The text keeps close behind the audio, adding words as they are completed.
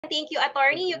Thank you,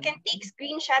 attorney. You can take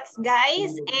screenshots,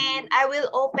 guys. And I will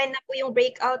open na po yung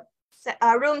breakout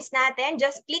rooms natin.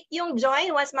 Just click yung join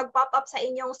once mag-pop up sa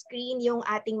inyong screen yung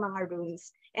ating mga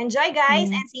rooms. Enjoy, guys,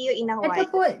 and see you in a while.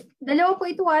 Ito po, dalawa po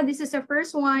ito. This is the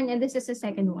first one and this is the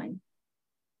second one.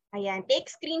 Ayan, take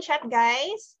screenshot,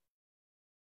 guys.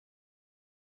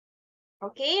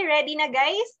 Okay, ready na,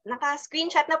 guys?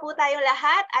 Naka-screenshot na po tayo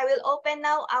lahat. I will open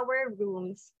now our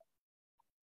rooms.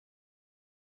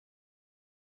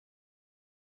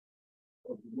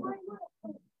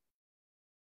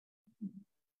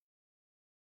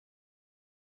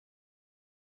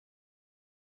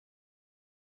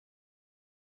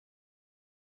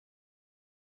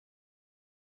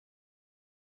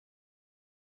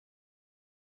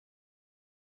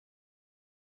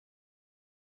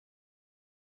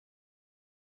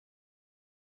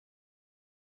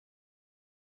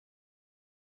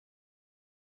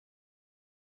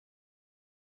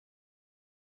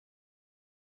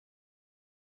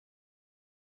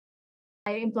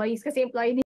 Employees kasi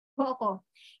employee din po ako.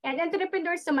 And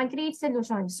entrepreneurs naman create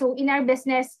solutions. So in our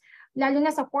business, lalo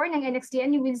na sa core ng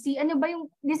NXTN, you will see ano ba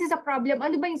yung, this is a problem,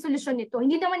 ano ba yung solusyon nito?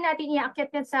 Hindi naman natin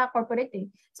iaakyat yan sa corporate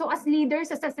eh. So as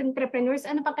leaders, as entrepreneurs,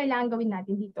 ano pa kailangan gawin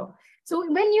natin dito? So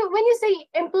when you say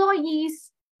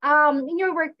employees in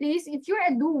your workplace, if you're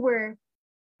a doer,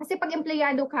 kasi pag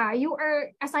empleyado ka, you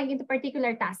are assigned into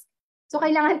particular task. So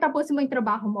kailangan tapusin mo yung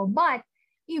trabaho mo. But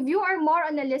if you are more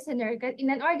on a listener, in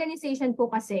an organization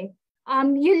po kasi,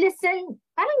 you listen,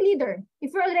 parang leader.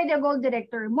 If you're already a goal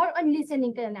director, more on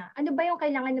listening ka na. Ano ba yung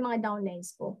kailangan ng mga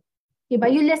downlines ko?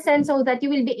 Diba? You listen so that you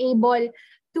will be able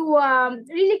to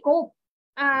really cope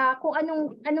kung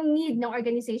anong need ng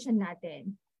organization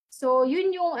natin. So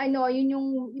yun yung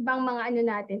ibang mga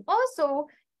natin. Also,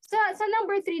 sa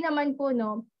number 3 naman po,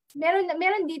 no,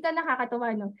 meron dito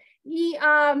nakakatawa, no.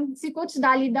 Si Coach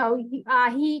Dali daw,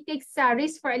 he takes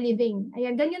risk for a living.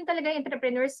 Ayan, ganyan talaga yung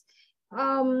entrepreneurs.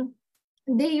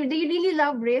 They really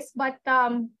love risk, but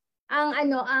ang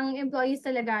employees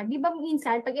talaga, di ba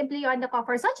minsan pag empleyado ka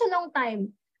for such a long time,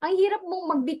 ang hirap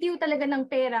mong magbitiw talaga ng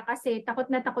pera kasi takot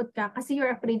na takot ka kasi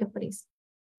you're afraid of risk.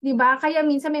 Di ba? Kaya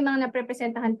minsan may mga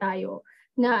naprepresentahan tayo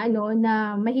na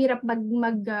na mahirap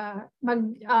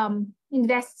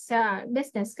invest sa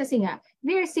business kasi nga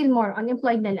we're still more on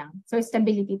employed na lang, so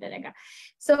stability talaga.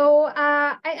 So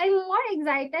I'm more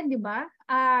excited, di ba,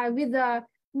 with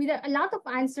a lot of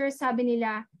answers. Sabi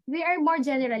nila we are more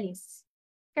generalists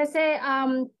kasi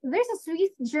there's a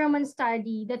Swiss German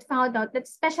study that found out that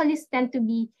specialists tend to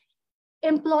be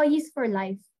employees for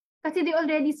life kasi they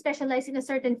already specialize in a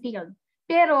certain field.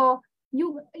 Pero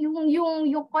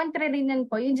yung contrary nan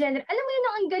po, yung general, alam mo yun,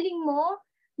 ang galing mo,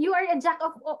 you are a jack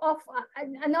of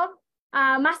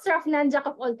master of none, jack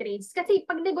of all trades. Kasi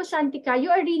pag negosyante ka, you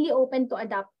are really open to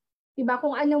adapt. Diba?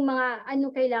 Kung anong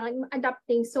kailangan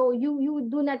adapting. So you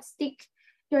do not stick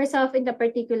yourself in the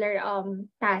particular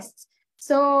tasks.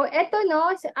 So eto,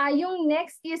 no, yung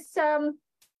next is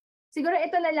siguro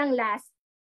ito na lang last.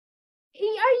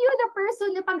 Are you the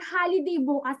person na pag holiday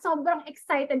bukas, sobrang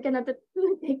excited ka na to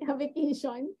take a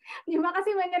vacation? Di ba?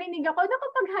 Kasi when narinig ako, naku,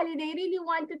 pag holiday, really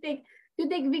want to take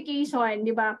vacation,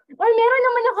 di ba? Or meron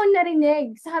naman ako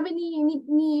narinig, sabi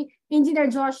ni Engineer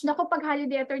Josh, naku, pag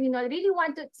holiday, Attorney Nol, really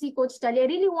want to see Coach Dali,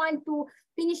 really want to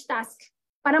finish task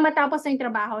para matapos na yung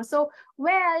trabaho. So,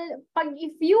 well,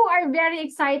 if you are very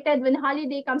excited when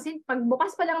holiday comes in, pag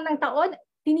bukas pa lang ng taon,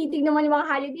 tinitignan mo yung mga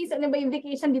holidays, ano ba yung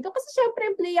vacation dito? Kasi syempre,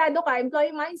 empleyado ka,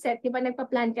 employee mindset, di ba,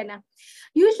 nagpa-plan ka na.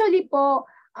 Usually po,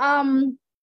 ang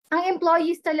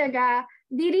employees talaga,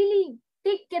 they really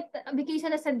take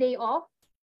vacation as a day off.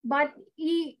 But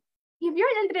if you're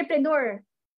an entrepreneur,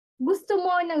 gusto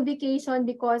mo ng vacation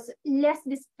because less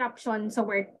disruption sa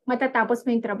work, matatapos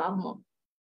mo yung trabaho mo.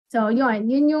 So, yun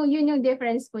yung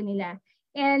difference po nila.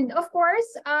 And of course,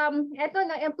 eto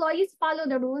na, employees follow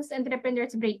the rules,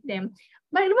 entrepreneurs break them.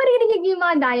 Maririnig yung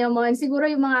mga diamond, siguro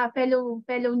yung mga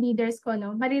fellow leaders ko,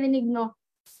 no? Maririnig mo,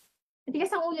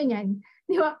 matigas ang ulo niyan.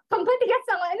 Di ba? Pag matigas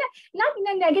ang ulo, not in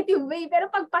a negative way,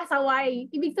 pero pag pasaway,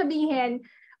 ibig sabihin,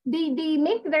 they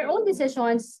make their own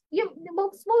decisions.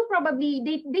 Most probably,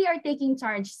 they are taking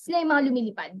charge. Sila yung mga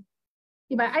lumilipad.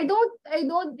 Diba? I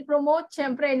don't promote,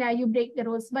 syempre, na you break the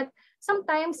rules, but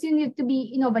sometimes you need to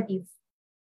be innovative.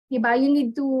 Diba? You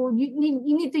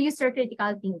need to use your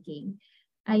critical thinking.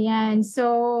 Ayan.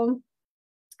 So,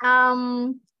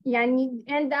 yan.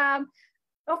 And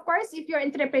of course, if you're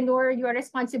an entrepreneur, you are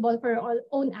responsible for your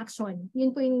own action.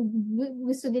 Yun po yung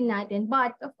gusto din natin.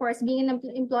 But of course, being an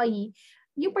employee,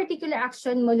 yung particular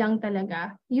action mo lang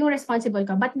talaga, yung responsible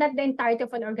ka, but not the entirety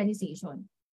of an organization.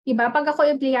 Diba? Pag ako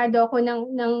empleyado ako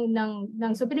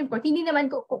ng Supreme Court, hindi naman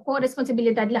ko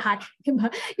responsibilidad lahat. Diba?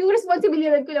 Yung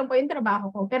responsibilidad ko lang po yung trabaho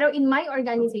ko. Pero in my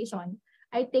organization,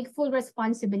 I take full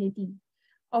responsibility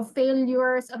of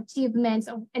failures, achievements,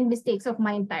 and mistakes of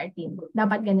my entire team.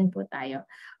 Dapat ganun po tayo.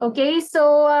 Okay,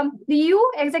 so do you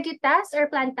execute tasks or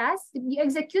plan tasks? You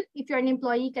execute if you're an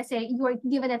employee kasi you are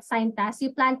given assigned tasks. You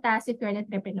plan tasks if you're an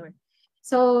entrepreneur.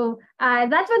 So,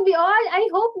 that would be all. I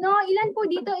hope, no, ilan po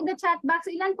dito in the chat box,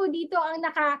 ilan po dito ang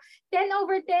naka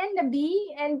 10/10 na B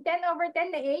and 10/10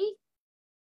 na A?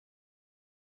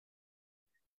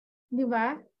 Di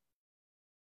ba?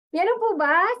 Meron po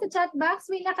ba sa chat box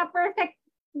may naka-perfect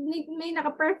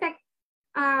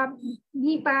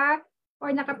B pa or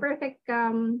naka-perfect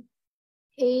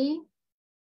A?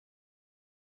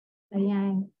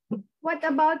 Ayan. What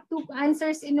about 2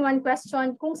 answers in 1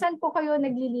 question? Kung saan po kayo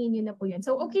naglilinya na po yun.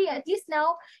 So, okay, at least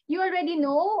now, you already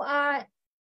know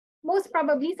most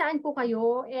probably saan po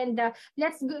kayo. And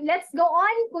let's go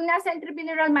on. Kung nasa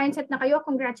entrepreneurial mindset na kayo,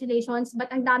 congratulations.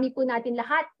 But ang dami po natin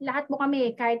lahat po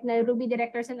kami, kahit na Ruby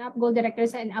Directors and Up, Gold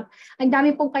Directors and Up, ang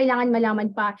dami pong kailangan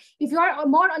malaman pa. If you are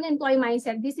more on employee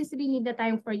mindset, this is really the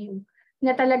time for you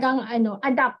na talagang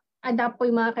adapt po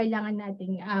yung mga kailangan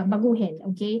nating baguhin,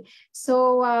 okay?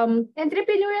 So,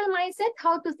 entrepreneurial mindset,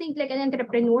 how to think like an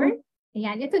entrepreneur.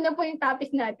 Ayan, ito na po yung topic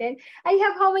natin. I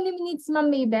have how many minutes, Ma'am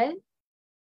Mabel?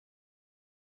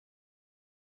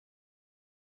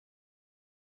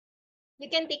 You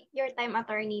can take your time,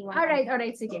 attorney. All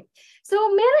right, sige. So,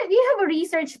 we have a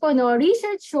research po, no?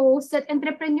 Research shows that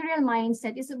entrepreneurial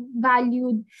mindset is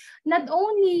valued not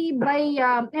only by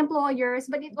employers,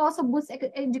 but it also boosts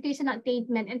educational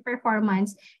attainment and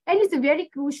performance. And it's very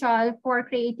crucial for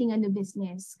creating a new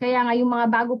business. Kaya nga yung mga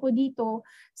bago po dito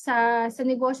sa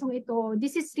negosyong ito,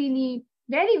 this is really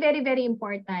very, very, very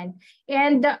important.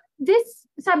 And this,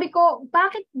 sabi ko,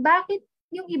 bakit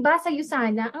yung iba sa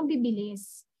USANA ang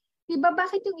bibilis? Diba,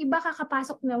 bakit yung iba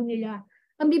kakapasok lang nila?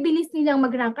 Ang bibilis nilang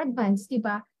mag-rank advance,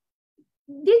 diba?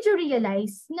 Did you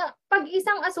realize na pag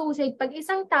isang associate, pag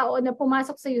isang tao na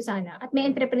pumasok sa USANA at may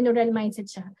entrepreneurial mindset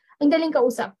siya, ang daling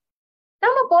kausap?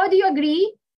 Tama po, do you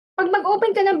agree? Pag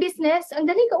mag-open ka ng business, ang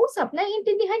daling kausap,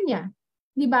 naiintindihan niya.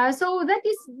 Diba? So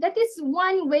that is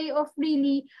one way of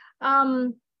really,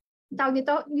 tawag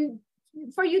nito,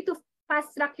 for you to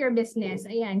fast track your business.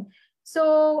 Ayan.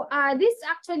 So, this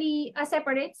actually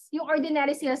separates yung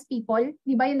ordinary salespeople,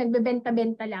 di ba, yung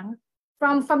nagbebenta-benta lang,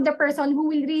 from the person who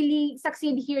will really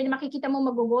succeed here na makikita mo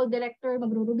mag-gold director,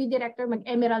 mag-ruby director,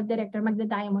 mag-emerald director,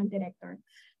 mag-diamond director.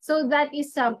 So, that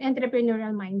is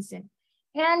entrepreneurial mindset.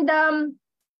 And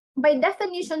by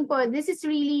definition po, this is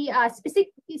really a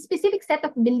specific set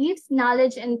of beliefs,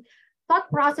 knowledge, and thought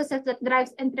processes that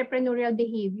drives entrepreneurial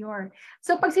behavior.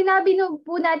 So pag sinabi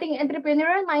po nating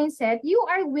entrepreneurial mindset, you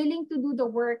are willing to do the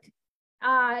work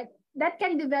that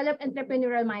can develop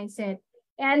entrepreneurial mindset.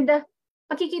 And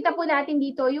makikita po natin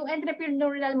dito, yung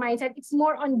entrepreneurial mindset, it's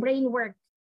more on brain work.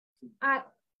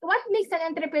 What makes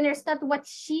an entrepreneur is not what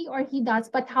she or he does,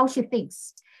 but how she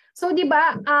thinks. So di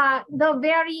ba, the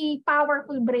very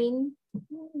powerful brain,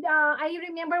 I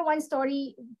remember one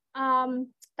story,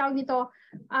 tawag nito,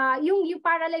 yung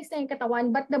paralyzed na yung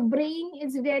katawan, but the brain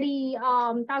is very,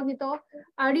 tawag nito,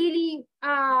 really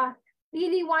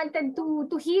wanted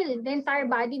to heal the entire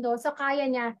body, no? So kaya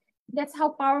niya. That's how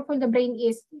powerful the brain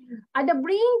is. The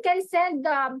brain can send,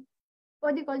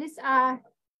 what do you call this,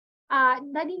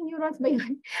 daddy neurons ba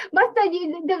yun? Basta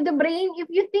the brain, if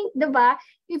you think, diba,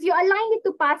 if you align it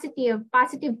to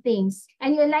positive things,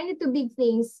 and you align it to big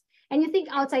things, and you think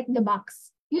outside the box,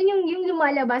 yun yung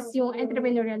lumalabas yung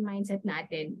entrepreneurial mindset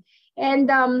natin. And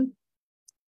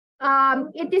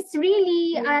it is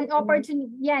really an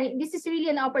opportunity, this is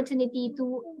really an opportunity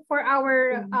for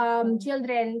our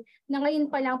children na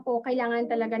ngayon pa lang po kailangan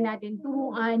talaga natin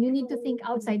turuan. You need to think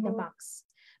outside the box.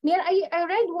 I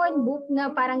read one book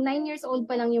na parang 9 years old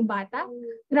pa lang yung bata.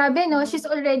 Grabe, no? She's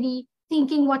already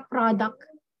thinking what product.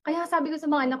 Kaya sabi ko sa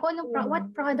mga anak ko,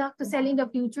 what product to sell in the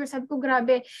future? Sabi ko,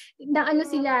 grabe, na ano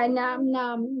sila,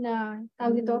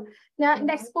 tawag dito,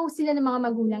 na-expose sila ng mga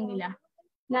magulang nila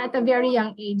na at a very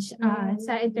young age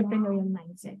sa entrepreneurial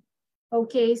mindset.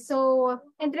 Okay, so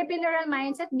entrepreneurial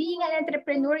mindset, being an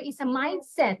entrepreneur is a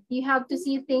mindset. You have to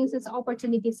see things as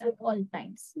opportunities at all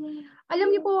times. Alam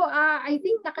niyo po, I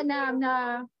think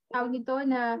tawag dito,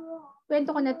 na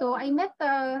kwento ko na to, I met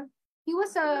he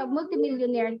was a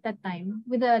multimillionaire at that time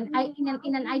in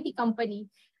an IT company.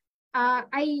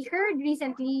 I heard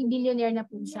recently billionaire na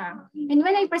po siya. And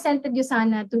when I presented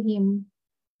Yusana to him,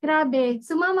 grabe,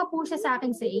 sumama po siya sa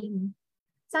akin sa AIM.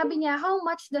 sabi niya, how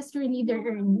much does your leader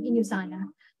earn in USANA?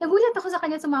 Nagulat ako sa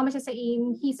kanya, sumama siya sa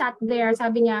AIM. He sat there,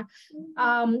 sabi niya,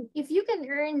 if you can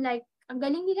earn like, ang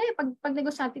galing nila eh, pag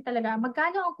negosyante talaga,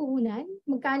 magkano ang puhunan,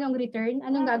 magkano ang return,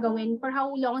 anong gagawin, for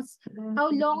how long,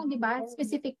 di ba,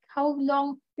 specific, how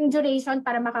long yung duration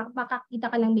para makakita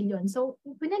ka ng milyon. So,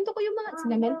 pinento ko yung mga,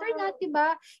 sina mentor na, di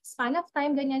ba, span of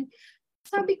time, ganyan.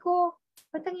 Sabi ko,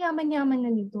 ba't ang yaman-yaman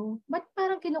na nito? Ba't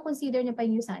parang kinoconsider niya pa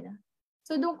yung USANA?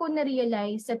 So doon ko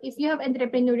na-realize that if you have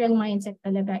entrepreneurial mindset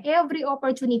talaga, every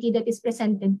opportunity that is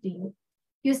presented to you,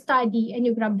 you study and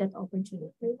you grab that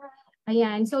opportunity.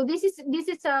 Ayan. So this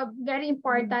is a very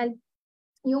important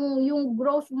yung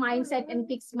growth mindset and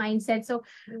fixed mindset. So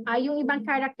yung ibang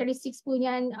characteristics po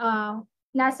niyan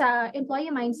nasa employee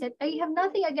mindset. I have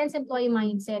nothing against employee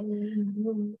mindset.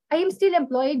 I am still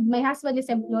employed. My husband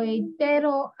is employed.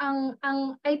 Pero ang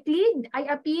I plead, I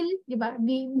appeal, di ba?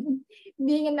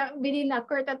 Being a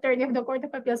court attorney of the Court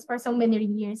of Appeals for so many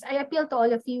years, I appeal to all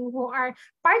of you who are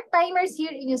part-timers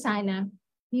here in USANA,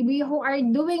 who are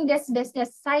doing this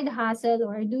business side hustle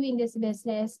or doing this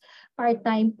business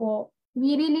part-time po.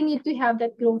 We really need to have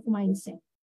that growth mindset.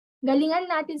 Galingan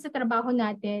natin sa trabaho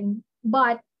natin,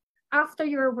 but after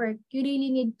your work, you really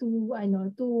need to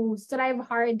strive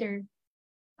harder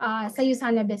sa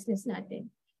USANA business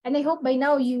natin. And I hope by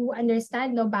now you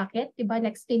understand bakit, diba?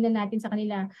 Na-explain na natin sa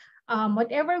kanila.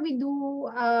 Whatever we do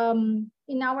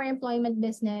in our employment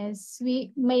business,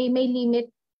 we may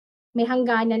limit, may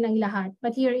hangganan ang lahat.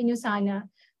 But here in USANA,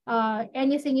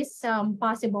 anything is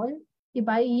possible,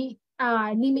 diba?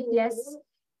 Limitless.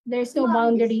 There's no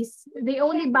boundaries. The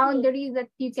only boundary that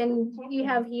you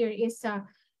have here is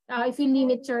if you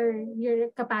limit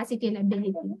your capacity and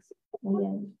abilities.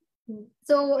 Ayan.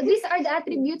 So these are the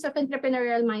attributes of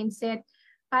entrepreneurial mindset.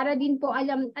 Para din po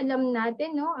alam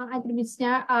natin ang attributes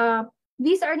niya.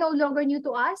 These are no longer new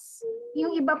to us.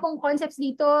 Yung iba pong concepts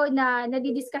dito na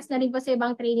nadi-discuss na rin po sa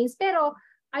ibang trainings. Pero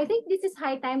I think this is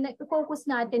high time na focus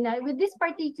natin na with this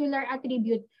particular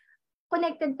attribute,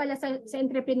 connected pala sa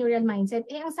entrepreneurial mindset.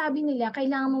 Ang sabi nila,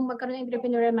 kailangan mong magkaroon ng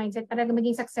entrepreneurial mindset para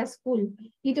maging successful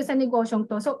dito sa negosyong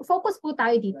to. So, focus po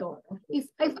tayo dito.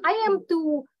 If I am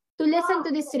to listen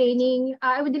to this training,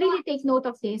 I would really take note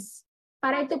of this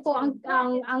para ito po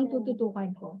ang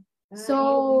tututukan ko.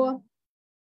 So,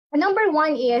 number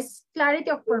 1 is clarity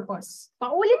of purpose.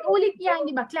 Paulit-ulit yan,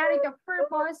 di ba? Clarity of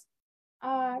purpose.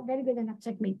 Very good, anak.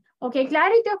 Checkmate. Okay,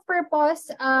 clarity of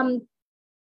purpose.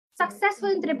 Successful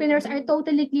entrepreneurs are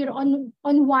totally clear on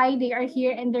why they are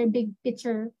here and their big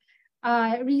picture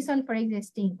reason for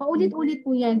existing. Paulit-ulit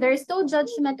po yan. There is no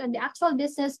judgment on the actual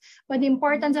business, but the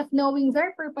importance of knowing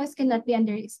their purpose cannot be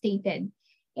understated.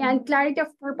 And clarity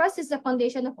of purpose is the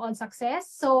foundation of all success.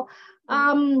 So,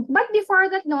 but before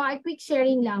that, a quick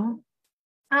sharing lang.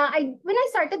 When I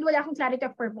started, wala akong clarity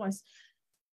of purpose.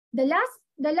 The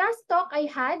last talk I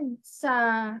had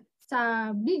sa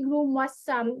big room was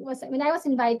when I was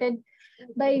invited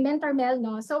by Mentor Mel,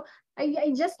 So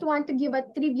I just want to give a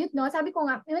tribute, Sabi ko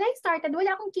nga, when I started,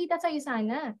 wala akong kita sa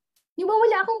USANA. Di ba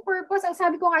wala akong purpose? Ang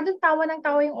sabi ko nga doon, tawa ng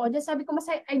tawa yung audience. Sabi ko,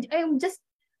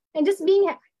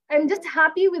 I'm just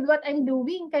happy with what I'm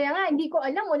doing. Kaya nga, hindi ko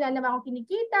alam, wala naman akong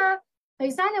kinikita sa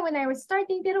USANA when I was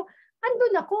starting. Pero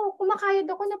andun ako, kumakayod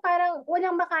ako na parang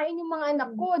walang makain yung mga anak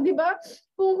ko, di ba?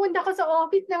 Pumunta ko sa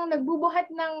office nang nagbubuhat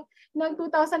ng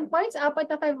 2,000 points, apat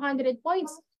na 500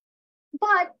 points.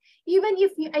 But even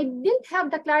if I didn't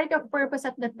have the clarity of purpose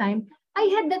at that time, I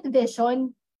had that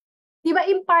vision, di ba,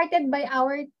 imparted by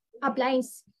our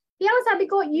uplines. Kaya sabi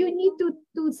ko, you need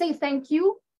to say thank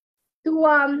you to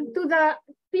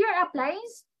your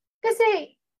uplines.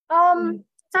 Kasi,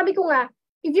 sabi ko nga,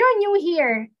 if you're new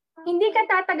here, hindi ka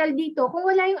tatagal dito kung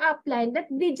wala yung upline that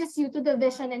bridges you to the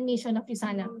vision and mission of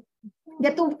USANA.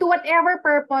 To whatever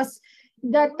purpose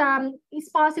that is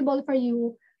possible for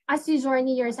you as you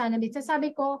journey your USANA business.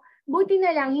 Sabi ko, buti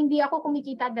na lang, hindi ako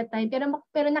kumikita at that time,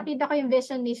 pero nakita ko yung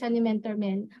vision, mission ni Mentor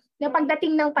Mel, na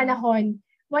pagdating ng panahon,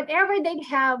 whatever they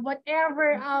have,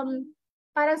 whatever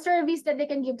parang service that they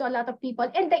can give to a lot of people,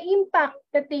 and the impact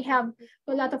that they have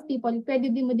to a lot of people, pwede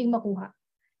din mo ding makuha.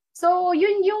 So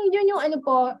yun yung ano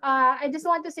po, I just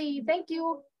want to say thank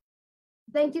you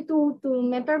to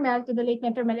Mentor Mel, to the late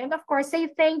Mentor Mel, and of course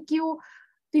say thank you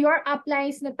to your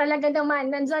uplines na talaga naman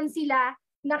nandyan sila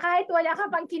na kahit wala ka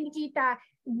pang kinikita,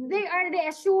 they are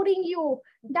reassuring you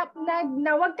na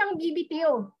wag kang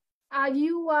bibitiw.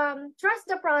 You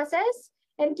trust the process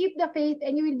and keep the faith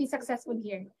and you will be successful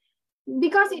here.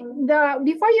 Because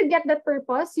before you get that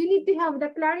purpose, you need to have the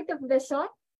clarity of vision.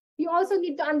 You also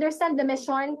need to understand the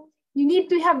mission. You need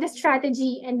to have the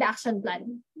strategy and the action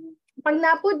plan. Pag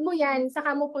napod mo yan,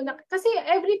 saka mo po kasi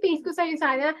every phase ko sa'yo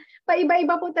sana,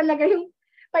 paiba-iba po talaga yung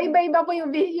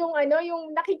yung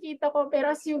nakikita ko,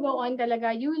 pero as you go on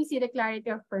talaga, you will see the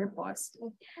clarity of purpose.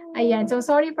 Ayan, so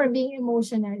sorry for being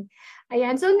emotional.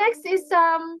 Ayan, so next is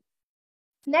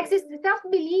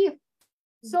self-belief.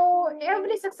 So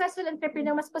every successful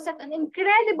entrepreneur must possess an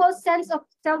incredible sense of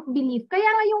self-belief. Kaya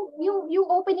nga yung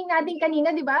opening natin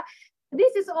kanina, di ba?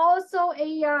 This is also a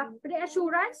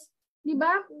reassurance, di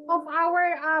ba, of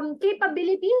our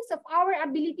capabilities, of our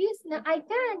abilities na I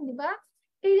can, di ba?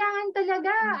 Kailangan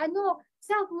talaga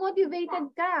self-motivated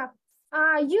ka.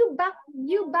 You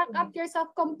back up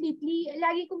yourself completely.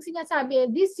 Lagi kong sinasabi,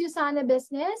 this Usana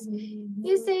business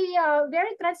is a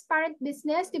very transparent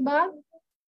business, di ba?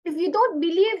 If you don't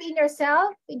believe in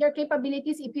yourself, in your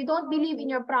capabilities, if you don't believe in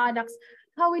your products,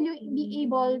 how will you be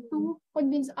able to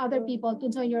convince other people to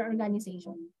join your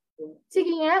organization? Sige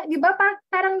nga, di ba?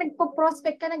 Parang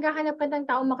nagpo-prospect ka, naghahanap ka ng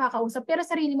taong makakausap, pero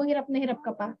sarili mo hirap na hirap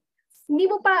ka pa. Hindi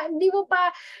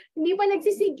pa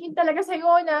nagsisig-in talaga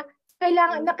sa'yo na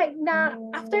kailangan na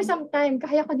after some time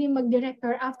kaya ko din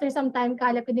mag-director, after some time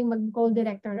kaya ko din mag-call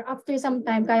director, after some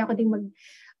time kaya ko din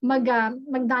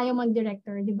mag-diamond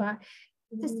director, di ba?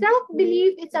 The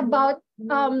self-belief, it's about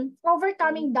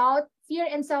overcoming doubt, fear,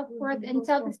 and self-worth and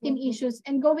self-esteem issues,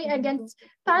 and going against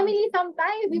family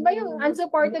sometimes, di ba, yung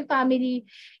unsupported family,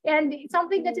 and it's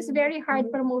something that is very hard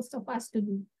for most of us to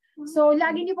do. So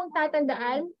lagi niyo pong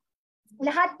tatandaan,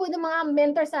 lahat po ng mga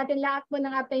mentors natin, lahat po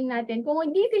ng upline natin, kung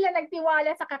hindi sila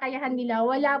nagtiwala sa kakayahan nila,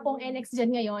 wala pong NX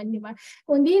dyan ngayon, di ba?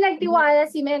 Kung hindi nagtiwala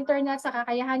si mentor na sa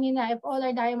kakayahan nila, if all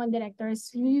are diamond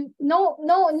directors, no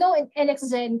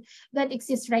NX gen that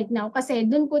exists right now, kasi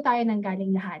dun po tayo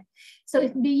nanggaling lahat. So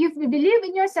if you believe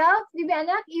in yourself, di ba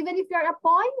anak, even if you're a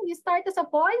pawn, you start as a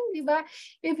pawn, di ba?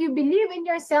 If you believe in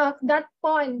yourself, that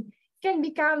pawn can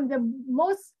become the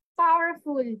most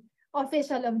powerful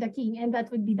official of the king, and that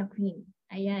would be the queen.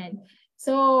 Ayan.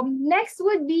 So next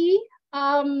would be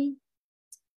build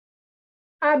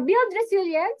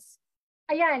resilience.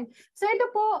 Ayan. So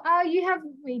ito po, you have,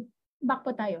 wait, back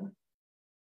po tayo.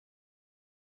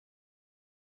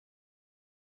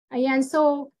 Ayan.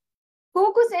 So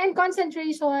focus and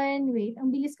concentration. Wait,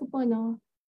 ang bilis ko po, no?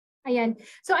 Ayan.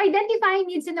 So identifying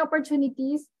needs and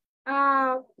opportunities.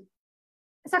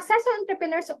 Successful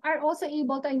entrepreneurs are also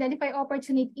able to identify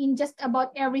opportunity in just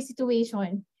about every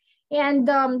situation. And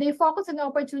they focus on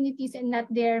opportunities and not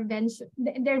their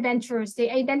ventures.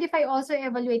 They identify, also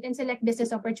evaluate, and select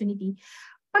business opportunity.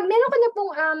 Pag meron ka na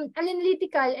pong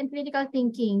analytical and critical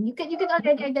thinking, you can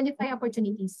already identify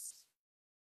opportunities.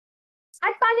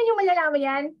 At paano nyo malalaman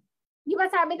yan? Di ba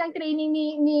sabi ng training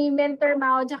ni Mentor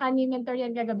Mao tsaka ni Mentor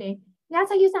yan kagabi?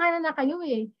 Nasa Usana na kayo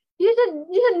eh. You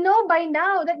should know by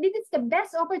now that this is the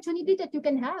best opportunity that you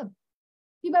can have.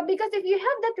 Diba? Because if you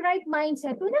have that right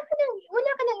mindset, wala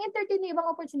ka nang entertain na ibang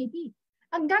opportunity.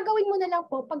 Ang gagawin mo na lang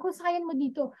po, paghusayan mo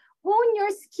dito, hone your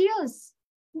skills.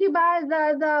 Diba?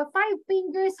 The 5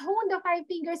 fingers, hone the 5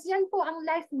 fingers. Yan po ang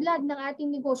lifeblood ng ating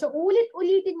negosyo.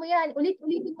 Ulit-ulitin mo yan.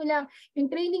 Ulit-ulitin mo lang. Yung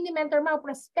training ni Mentor Mao,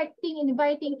 prospecting,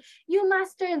 inviting, you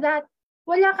master that.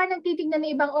 Wala ka nang titignan na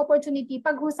ibang opportunity,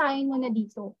 paghusayan mo na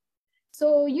dito.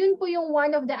 So, yun po yung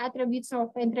one of the attributes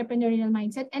of entrepreneurial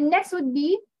mindset. And next would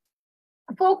be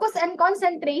focus and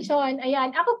concentration.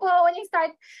 Ayan. Ako po, when I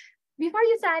start, before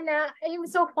Usana, I'm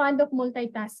so fond of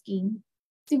multitasking.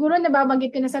 Siguro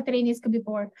nababanggit ko na sa trainings ko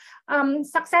before.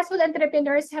 Successful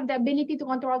entrepreneurs have the ability to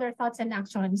control their thoughts and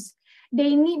actions.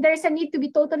 There's a need to be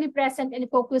totally present and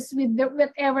focused with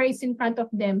whatever is in front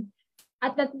of them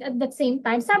at that same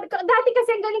time. Sabi ko, dati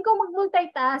kasi galing ko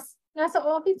mag-multitask. Nasa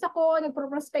office ako,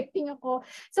 nagpro-prospecting ako.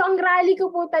 So, ang rally ko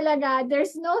po talaga,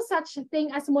 there's no such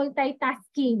thing as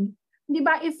multitasking.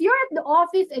 Diba? If you're at the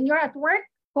office and you're at work,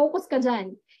 focus ka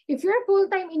dyan. If you're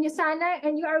full-time in Usana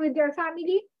and you are with your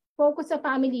family, focus sa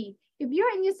family. If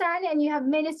you're in Usana and you have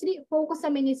ministry, focus sa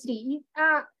ministry.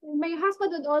 My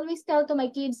husband would always tell to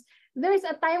my kids, there's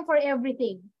a time for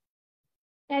everything.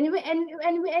 And if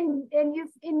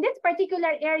in this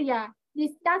particular area,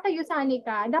 nasa Usana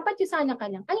ka, dapat Usana ka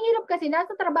lang. Ang hirap kasi,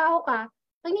 nasa trabaho ka,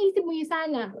 ang iniisip mo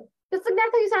Usana. Tapos pag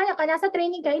nasa Usana ka, nasa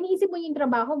training ka, iniisip mo yung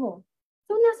trabaho mo.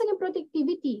 So, nasa yung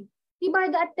productivity.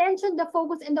 Diba, the attention, the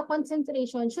focus, and the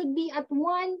concentration should be at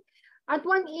one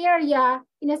area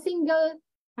in a single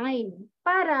time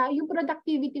para yung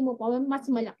productivity mo po mas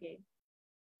malaki.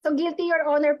 So, guilty your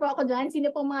honor po ako dyan.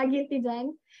 Sino po mga guilty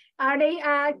dyan?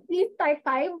 Please type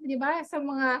 5, di ba?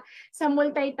 Sa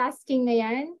multitasking na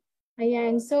yan.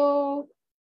 Ayan, so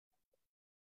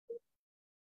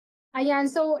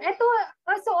ito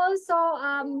also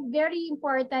very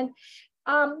important.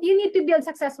 You need to build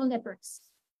successful networks.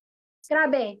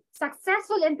 Grabe,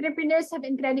 successful entrepreneurs have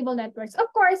incredible networks.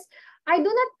 Of course, I do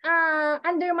not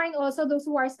undermine also those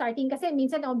who are starting kasi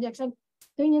minsan ang objection,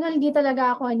 hindi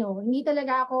talaga ako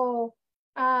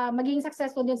maging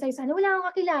successful din sa isa. Wala akong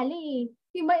kakilala eh.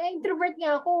 Diba, introvert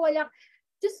nga ako,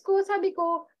 Diyos ko, sabi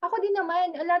ko, ako din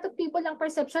naman, a lot of people ang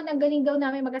perception, ang galing daw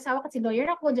namin mag-asawa kasi lawyer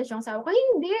ako, dyan siyang asawa ko.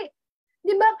 Hindi.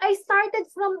 Diba, I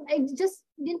just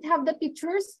didn't have the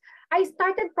pictures. I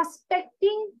started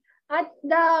prospecting at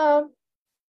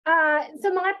sa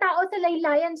mga tao sa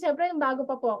laylayan, syempre, bago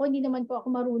pa po ako, hindi naman po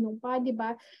ako marunong pa, di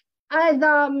ba?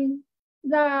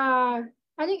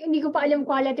 Hindi ko pa alam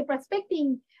quality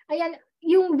prospecting. Ayan,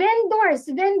 yung vendors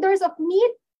of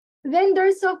meat,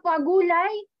 vendors of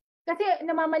gulay, kasi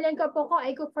namamalengke po ko,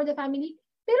 I cook for the family.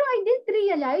 Pero I didn't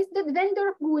realize that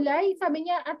vendor of gulay, sabi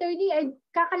niya, attorney, ay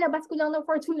kakalabas ko lang ng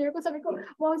Fortuner ko. Sabi ko,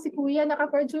 wow, si kuya,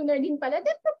 naka-Fortuner din pala.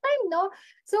 That's the time, no?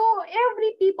 So,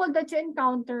 every people that you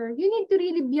encounter, you need to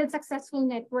really build successful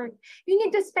network. You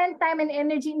need to spend time and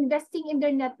energy investing in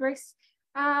their networks.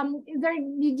 Either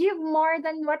you give more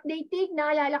than what they take.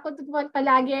 Naalala ko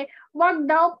palagi, wag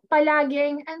daw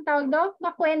palaging, ang tawag daw,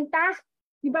 makwenta.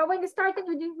 Diba? When you started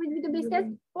with the business,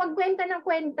 wag kwenta ng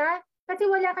kwenta. Kasi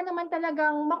wala ka naman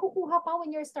talagang makukuha pa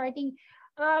when you're starting.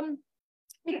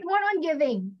 It's more on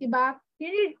giving, diba?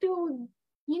 You need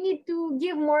to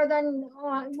give more than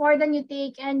you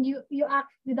take, and you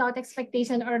act without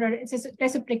expectation or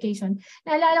reciprocation.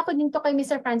 Naalala ko din to kay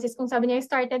Mr. Francis kung sabi niya, I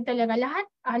started talaga lahat,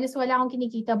 halos wala akong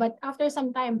kinikita, but after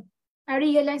some time, I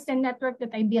realized the network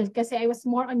that I built kasi I was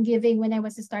more on giving when I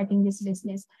was starting this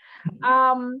business.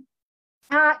 In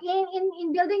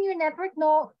building your network,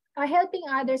 no, helping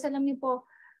others, alam niyo po,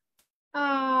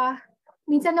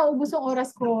 minsan naubos ang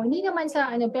oras ko. Hindi naman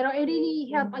sa pero I really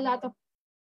help a lot of,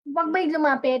 wag may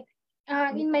lumapit,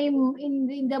 in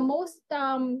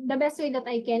the best way that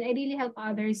I can, I really help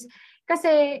others.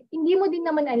 Kasi hindi mo din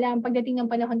naman alam pagdating ng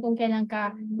panahon kung kailan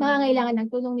ka mangangailangan ng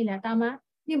tulong nila, tama?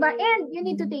 Diba? And you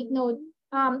need to take note,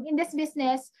 in this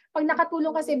business, pag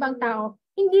nakatulong ka sa ibang tao,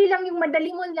 hindi lang yung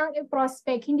madali mo lang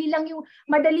i-prospect, hindi lang yung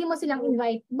madali mo silang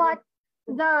invite, but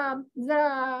the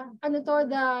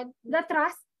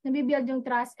trust, nabibuild yung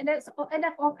trust, and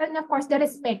of course the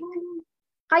respect.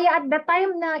 Kaya at the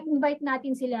time na invite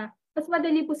natin sila, mas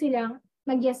madali po silang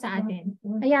mag-yes sa atin.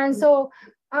 Ayan, so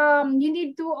you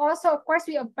need to also, of course,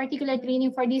 we have particular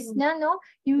training for this na, no?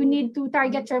 You need to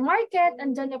target your market,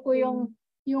 andyan na po yung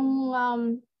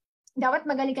dapat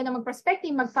magaling ka na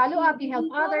mag-prospecting, mag-follow up, you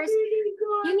help others.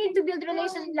 You need to build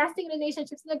lasting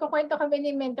relationships. Nagkukwento kami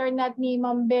ni mentor ni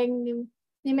Ma'am Beng,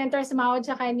 ni mentor Smao,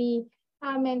 tsaka ni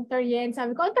mentor Yen.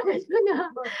 Sabi ko, ang tagal ko na.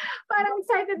 Parang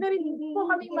excited na rin po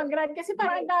kami mag-grad kasi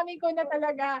parang ang dami ko na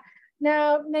talaga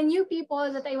na new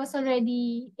people that I was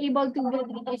already able to build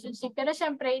relationship. Pero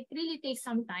syempre, it really takes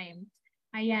some time.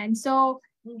 Ayan. So,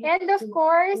 and of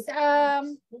course,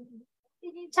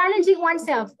 challenging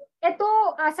oneself.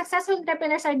 Ito, successful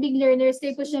entrepreneurs are big learners.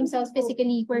 They push themselves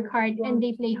physically, work hard, and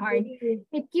they play hard.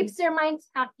 It keeps their minds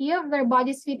active, their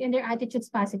bodies fit, and their attitudes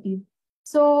positive.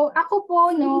 So, ako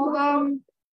po, no,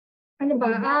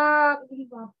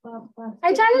 I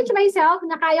challenge myself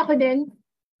na kaya ko din.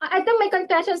 Ito may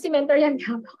confession si mentor yan.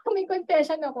 May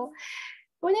confession ako.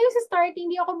 When I was starting,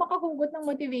 hindi ako makahugot ng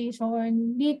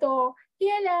motivation dito.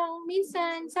 Kaya lang,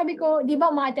 minsan, sabi ko, di ba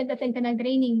umattend ka ng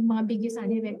training, mga videos sa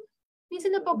anime.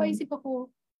 Minsan napapaisip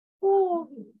ako,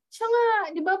 siya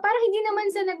nga, di ba, parang hindi naman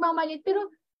siya nagmamalit,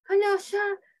 pero,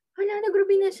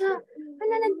 nag-ruby na siya,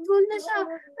 nag-tool na siya,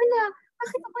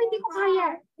 bakit ako hindi ko kaya?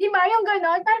 Di ba, yung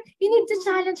gano'n, parang you need to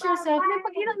challenge yourself. May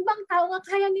pag-irang ibang tao nga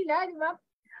kaya nila, di ba?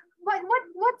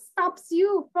 What stops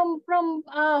you from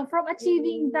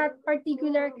achieving that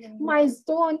particular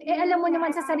milestone? Alam mo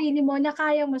naman sa sarili mo na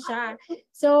kaya mo siya.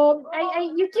 So,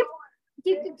 you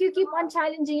keep on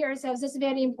challenging yourselves. That's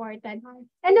very important.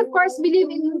 And of course, believe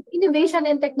in innovation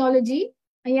and technology.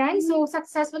 Ayan, so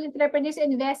successful entrepreneurs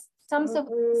invest sums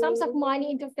of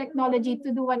money into technology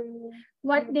to do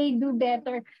what they do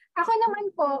better. Ako naman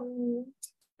po,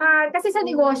 kasi sa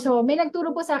negosyo, may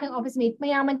nagturo po sa aking office mate,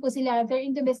 mayaman po sila, they're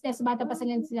into business, bata pa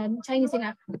sila, Chinese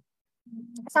sila.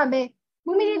 Sabi,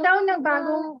 bumili daw ng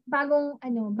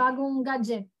bagong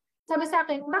gadget. Sabi sa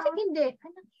akin, bakit hindi?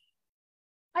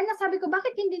 Sabi ko,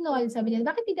 bakit hindi Nol? Sabi niya,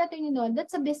 bakit hindi Atty. Nol?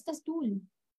 That's a business tool.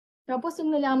 Tapos,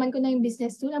 nung nalaman ko na yung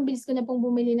business tool, ang bilis ko na pong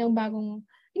bumili ng bagong,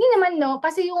 hindi naman, no?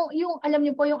 Kasi yung alam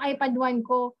niyo po, yung iPad 1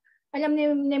 ko, alam ni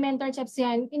mentor chaps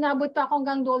yan, inabot pa ako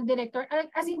hanggang dual director.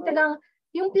 As in, talagang,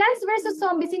 yung Plants vs.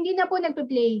 Zombies, hindi na po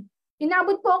nagpa-play.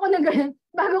 Inabot po ako ng ganun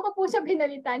bago ko po siya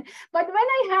pinalitan. But when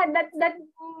I had that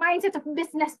mindset of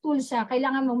business tool siya,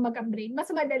 kailangan mong mag-upgrade. Mas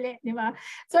madali, di ba?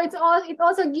 So it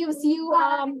also gives you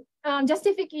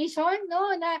justification,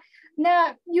 no,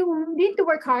 na you need to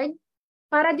work hard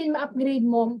para din ma-upgrade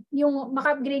mo, yung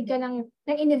maka-upgrade ka ng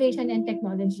innovation and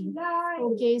technology.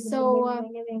 Okay, so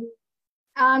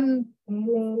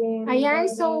ayan,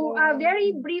 so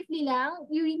very briefly lang,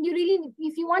 you really,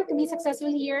 if you want to be successful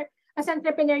here as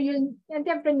entrepreneur, you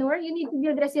need to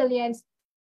build resilience.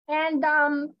 And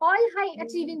all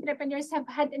high-achieving entrepreneurs have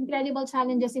had incredible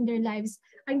challenges in their lives.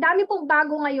 Ang dami pong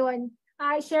bago ngayon.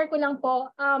 I-share ko lang po.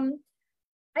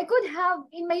 I could have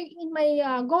in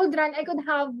my gold run, I could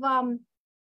have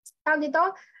I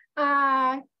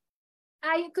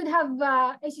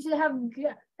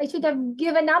should have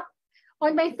given up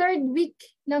on my third week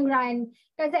ng run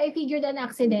kasi I figured an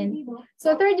accident.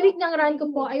 So third week ng run ko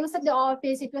po, I was at the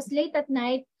office. It was late at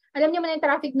night. Alam niyo man yung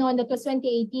traffic noon, that was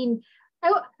 2018.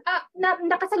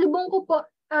 Nakasalubong ko po,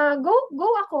 go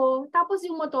ako, tapos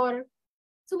yung motor,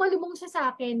 sumalubong siya sa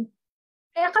akin.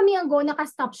 Kaya kami ang go,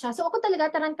 nakastop siya. So ako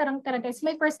talaga, tarang. It's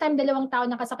my first time, 2 tao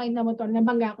nakasakay na motor,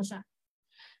 nabangga ko siya.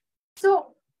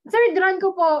 So, third run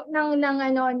ko po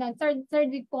third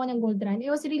week po ng gold run. I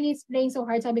was really playing so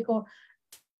hard. Sabi ko,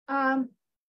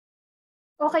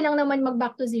 okay lang naman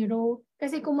mag-back to zero.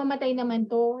 Kasi kung mamatay naman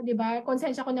to, di ba?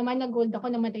 Konsensya ko naman, nag-gold ako,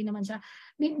 namatay naman siya.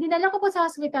 Dinala ko po sa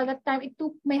hospital. That time, it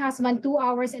took my husband 2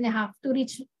 hours and a half to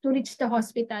reach the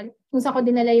hospital. Kung saan ko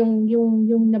dinala yung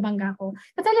nabangga ko.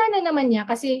 Kasalanan naman niya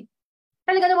kasi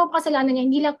talaga naman po kasalanan niya.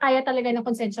 Hindi lang kaya talaga ng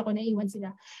konsensya ko na iwan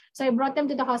sila. So I brought them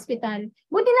to the hospital.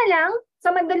 Buti na lang, sa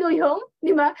Mandaluyong,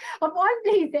 di ba? Of all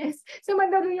places, sa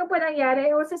Mandaluyong po nangyari.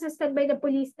 I was assisted by the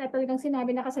police na talagang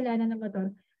sinabi na kasalanan ng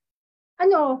motor.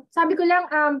 Sabi ko lang,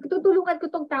 tutulungan ko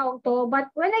tong taong to.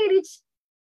 But when I reached,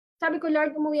 sabi ko,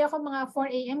 Lord, umuwi ako mga 4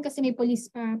 a.m. kasi may police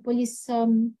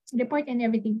report and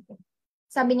everything.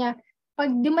 Sabi niya,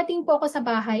 pag dumating po ako sa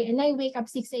bahay and I wake up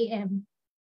 6 a.m.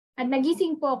 at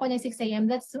nagising po ako ng 6 a.m.,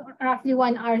 that's roughly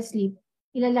 1 hour sleep.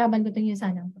 Ilalaban ko itong yung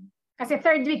sanang to. Kasi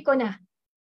third week ko na.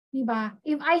 Diba?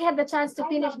 If I had the chance to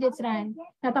finish this run,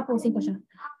 tatapusin ko siya.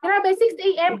 Grabe, 6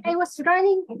 a.m. I was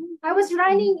running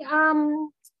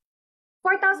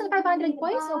 4,500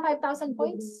 points o 5,000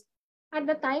 points at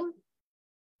the time.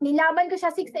 Nilaban ko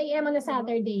siya 6 a.m. on a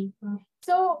Saturday.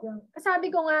 So, sabi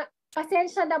ko nga,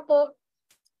 pasensya na po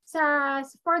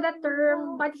for that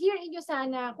term, but here in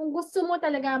sana, kung gusto mo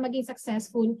talaga maging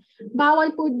successful,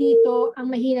 bawal po dito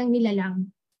ang mahinang nilalang.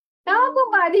 Tama po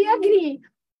ba? Do you agree?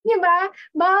 Diba?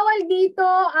 Bawal dito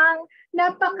ang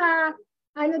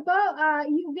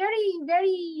very,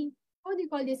 very, how do you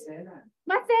call this?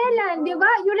 Maselan, di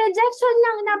ba? Yung rejection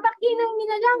lang, napakinang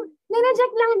nila lang.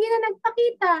 Na-reject lang, hindi na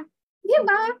nagpakita. Di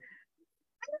ba?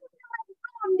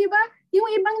 Di ba? Yung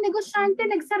ibang negosyante,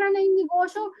 nagsara na yung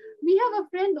negosyo. We have a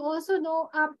friend also,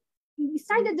 he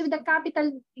started with the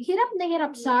capital. Hirap na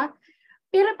hirap siya.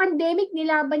 Pero pandemic,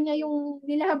 nilaban niya yung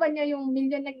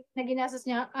million na ginastos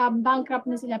niya. Bankrupt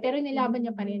na sila, pero nilaban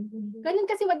niya pa rin. Ganun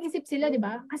kasi mag-isip sila, di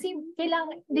ba? Kasi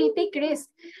kailangan, they take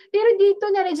risk. Pero dito,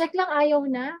 na-reject lang, ayaw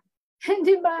na.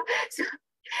 Di ba? So,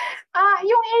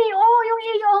 yung AO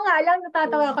nga lang,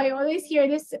 natatawa ko. I always hear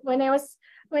this when I was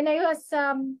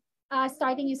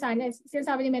starting yung sana,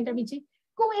 sinasabi ni Mentor Michi,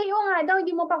 kung AO nga daw,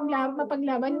 hindi mo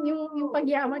mapaglaban yung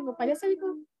pagyaman mo pala. Sabi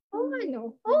ko,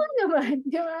 oo naman,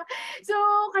 di ba? So,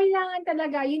 kailangan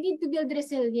talaga, you need to build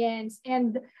resilience.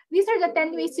 And these are the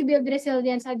 10 ways to build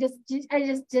resilience. I just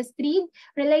read.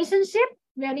 Relationship,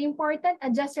 very important.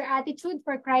 Adjust your attitude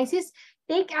for crisis.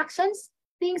 Take actions.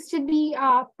 Things should be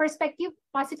perspective,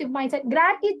 positive mindset.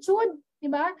 Gratitude, di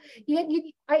ba?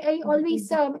 I always,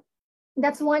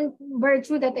 that's one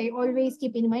virtue that I always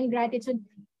keep in mind, gratitude.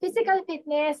 Physical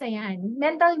fitness, ayan.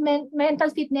 Mental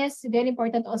fitness, very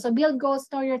important also. Build goals,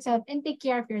 know yourself, and take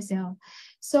care of yourself.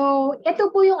 So, ito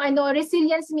po yung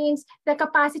resilience means the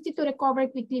capacity to recover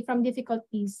quickly from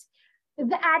difficulties.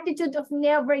 The attitude of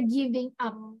never giving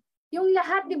up. Yung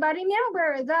lahat, di ba?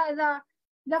 Remember,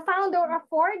 the founder of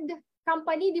Ford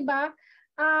company, di ba?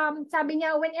 Sabi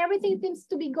niya, when everything seems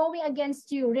to be going against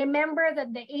you, remember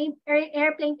that the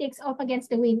airplane takes off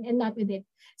against the wind and not with it.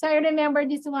 So I remember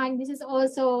this one. This is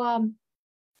also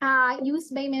used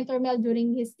by Mentor Mel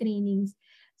during his trainings.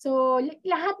 So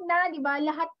lahat na, di ba?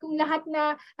 Kung lahat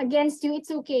na against you, it's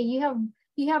okay. You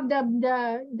have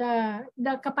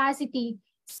the capacity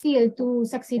still to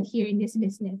succeed here in this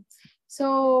business.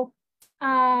 So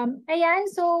ayan,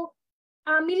 so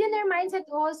millionaire mindset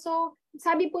also.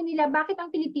 Sabi po nila, bakit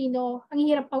ang Pilipino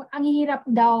ang hirap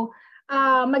daw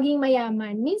maging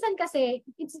mayaman. Minsan kasi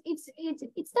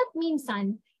it's not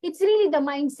minsan. It's really the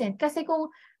mindset. Kasi kung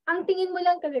ang tingin mo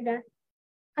lang talaga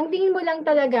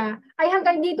ay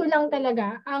hanggang dito lang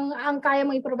talaga ang kaya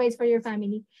mo i-provide for your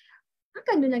family.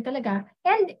 Hanggang doon lang talaga.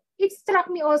 And it struck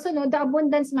me also the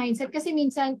abundance mindset kasi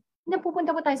minsan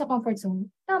napupunta po tayo sa comfort zone.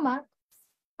 Tama?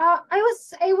 I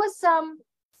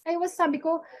was sabi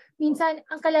ko minsan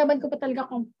ang kalaban ko pa talaga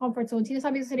comfort zone.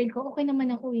 Sinasabi ko sa sarili ko, okay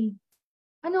naman ako eh.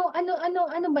 Ano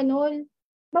ba Nol?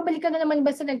 Babalik ka na naman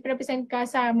ba sa nag-represent ka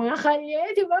sa mga kalye,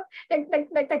 di ba?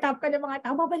 Nagtatap ka ng mga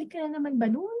tao, babalik ka na naman ba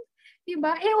Nol? Di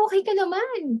ba? Okay ka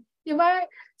naman. Di ba?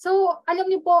 So, alam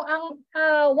niyo po, ang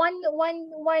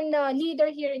one leader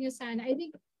here in USANA,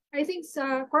 I think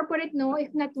sa corporate, no,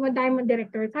 if not one diamond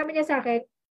director, sabi niya sa akin,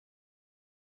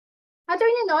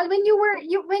 Attorney Nol, when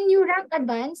you rank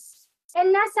advance,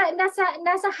 and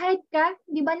nasa height ka,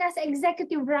 di ba, nasa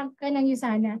executive rank ka ng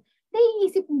USANA,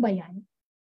 naiisip mo ba yan?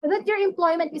 That your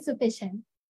employment is sufficient.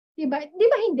 Diba?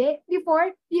 Diba hindi? Before,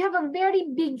 you have a very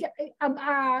big,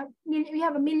 you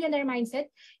have a millionaire mindset.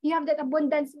 You have that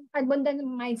abundant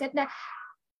mindset na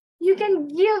you can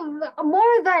give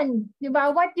more than,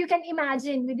 diba, what you can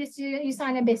imagine with this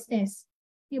USANA business.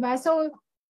 Diba? So,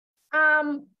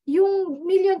 yung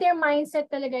millionaire mindset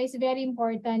talaga is very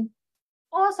important.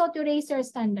 Also, to raise your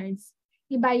standards.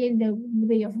 Diba? Yung the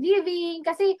way of living.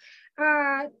 Kasi,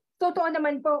 totoo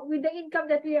naman po, with the income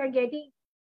that we are getting,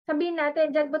 sabihin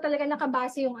natin, dyan po talaga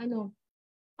nakabase yung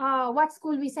what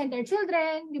school we send our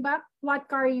children, di ba? What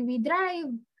car we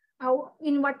drive,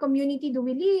 in what community do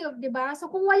we live, di ba? So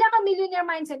kung wala kang millionaire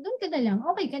mindset, doon ka na lang,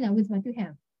 okay ka na with what you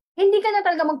have. Hindi ka na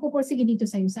talaga magpupursige dito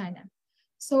sa USANA.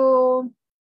 So,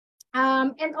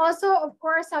 and also, of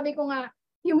course, sabi ko nga,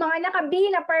 yung mga nakabi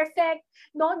na perfect,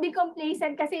 don't be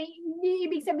complacent kasi hindi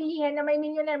ibig sabihin na may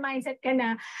millionaire mindset ka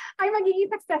na, ay magiging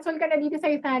successful ka na dito sa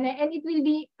USANA and it will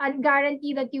be a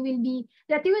guarantee that you will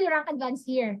rank advanced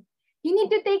here. You need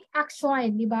to take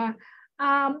action, di ba?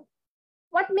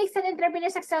 What makes an entrepreneur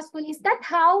successful is that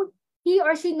how he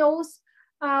or she knows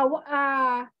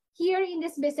here in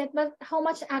this business, but how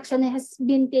much action has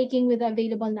been taking with the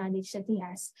available knowledge that he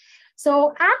has.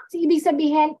 So, ibig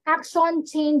sabihin, action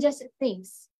changes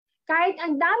things. Kahit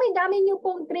ang dami-dami niyo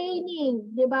pong training,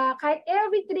 di ba? Kahit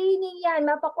every training yan,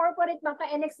 mapa-corporate,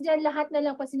 mapa-NX dyan, lahat na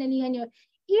lang po sinalihan niyo.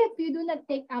 If you do not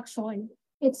take action,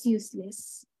 it's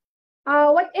useless.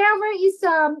 Whatever is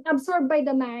absorbed by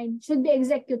the mind should be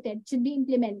executed, should be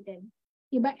implemented.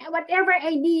 Diba? Whatever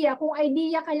idea, kung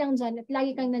idea ka lang dyan at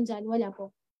lagi kang nandyan, wala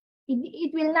po. It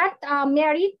will not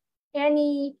merit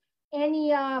any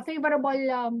favorable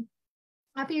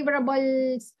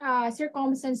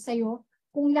circumstance sa'yo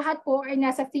kung lahat po ay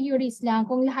nasa theories lang,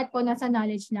 kung lahat po nasa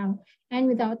knowledge lang, and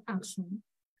without action.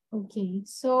 Okay,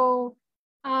 so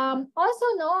also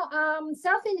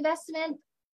self-investment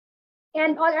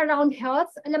and all-around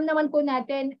health, alam naman po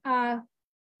natin,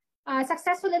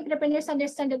 successful entrepreneurs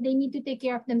understand that they need to take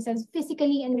care of themselves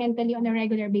physically and mentally on a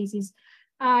regular basis.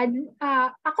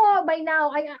 Ako by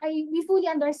now, we fully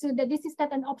understood that this is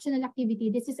not an optional activity.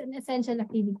 This is an essential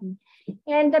activity.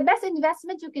 And the best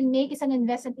investment you can make is an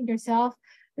investment in yourself.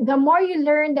 The more you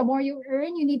learn, the more you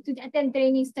earn. You need to attend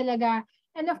trainings talaga.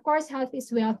 And of course, health is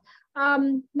wealth.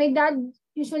 My dad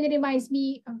usually reminds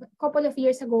me a couple of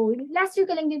years ago, last year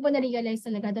ko lang din po na-realize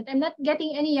talaga that I'm not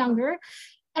getting any younger.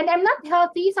 And I'm not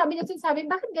healthy. Sabi,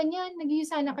 bakit ganyan?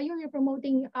 Nag-iusana kayo, you're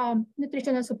promoting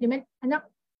nutritional supplement. Anak,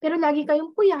 pero lagi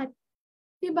kayong puyat.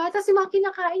 Diba? Tapos yung mga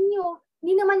kinakain nyo,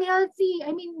 hindi naman healthy.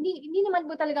 I mean, hindi naman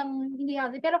po talagang hindi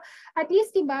healthy. Pero at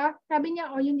least, diba, sabi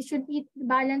niya, you should eat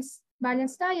balanced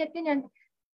diet, ganyan.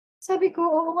 Sabi ko,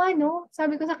 oo nga, no?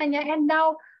 Sabi ko sa kanya, and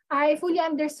now, I fully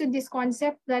understood this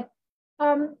concept that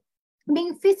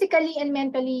being physically and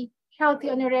mentally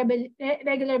healthy on a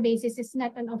regular basis is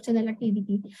not an optional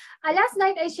activity. Last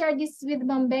night, I shared this with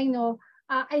Ma'am Beng, no?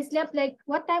 I slept like,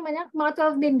 what time anak?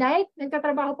 Mga 12 midnight.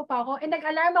 Nagtatrabaho pa ako. And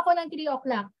nag-alarm ako ng 3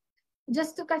 o'clock.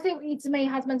 Kasi it's my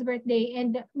husband's birthday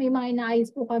and may mga inaayos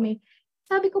po kami.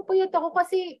 Sabi ko, puyat ako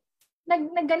kasi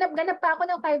nagganap-ganap pa ako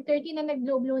ng 5:30 na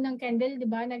nag-blow ng candle, di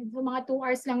ba? Mga 2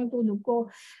 hours lang ang tulog ko.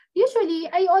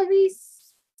 Usually, I always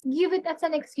give it as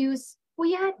an excuse.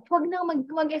 Puyat, huwag na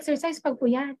mag-exercise pag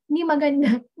puyat. Hindi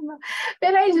maganda.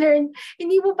 Pero I learned,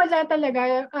 hindi mo pala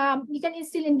talaga, you can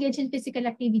still engage in physical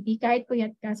activity kahit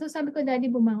puyat ka. So sabi ko, Daddy,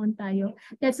 bumangon tayo.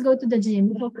 Let's go to the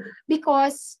gym.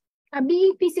 Because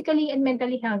being physically and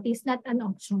mentally healthy is not an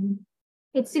option.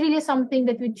 It's really something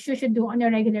that you should do on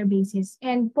a regular basis.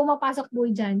 And pumapasok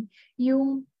po dyan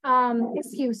yung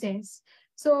excuses.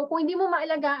 So kung hindi mo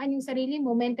maalagaan yung sarili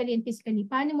mo, mentally and physically,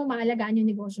 paano mo maalagaan yung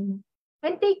negosyo mo?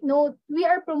 And take note, we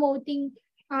are promoting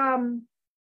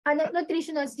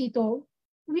nutritionals dito,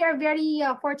 we are very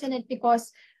fortunate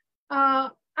because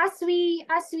as we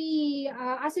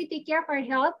take care of our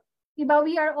health, diba,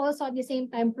 we are also at the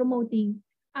same time promoting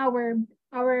our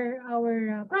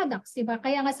products, diba?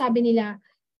 Kaya nga sabi nila,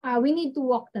 we need to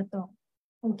walk the talk.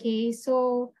 Okay,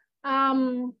 so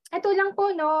ito lang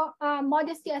po, no,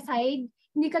 modesty aside,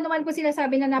 hindi ka naman po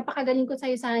sinasabi na napakagaling ko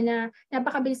sa'yo sana,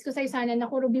 napakabilis ko sa'yo sana,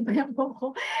 nakurubi pa lang po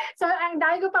ako. So, ang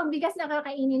dahil ko pang bigas na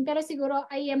kakainin, pero siguro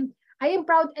I am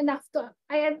proud enough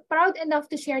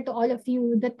to share to all of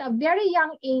you that at a very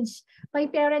young age, my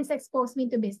parents exposed me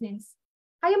to business.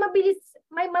 Kaya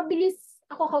mabilis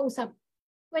ako kausap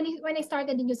when I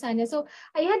started in Usana. So,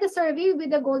 I had a survey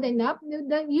with the Golden Up,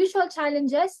 the usual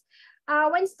challenges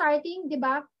when starting, di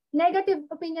ba? Negative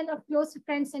opinion of close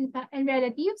friends and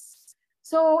relatives.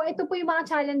 So, ito po yung mga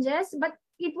challenges, but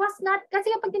it was not,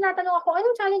 kasi kapag tinatanong ako,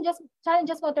 anong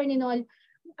challenges mo, Atty. Nol,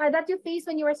 that you face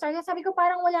when you were starting, sabi ko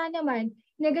parang wala naman.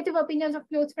 Negative opinions of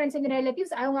close friends and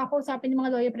relatives, ayaw nga ako usapin ng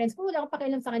mga lawyer friends ko, wala akong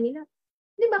pakialam sa kanila.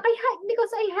 Diba?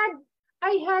 Because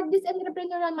I had this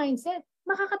entrepreneurial mindset.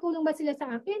 Makakatulong ba sila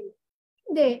sa akin?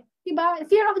 Hindi. Diba?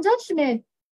 Fear of judgment.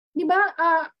 Diba?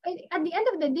 At the end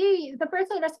of the day, the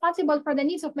person responsible for the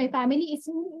needs of my family is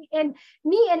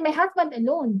me and my husband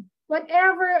alone.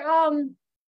 Whatever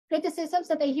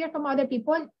criticisms that I hear from other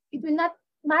people, it will not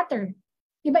matter.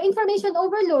 Diba? Information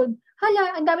overload.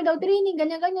 Hala, ang dami daw training,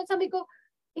 ganyan-ganyan. Sabi ko,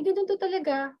 ganun to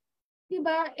talaga.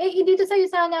 Diba? Dito sa'yo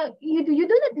sana, you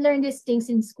do not learn these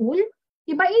things in school.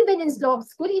 Diba? Even in law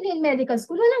school, even in medical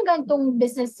school, walang gantong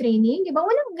business training. Diba?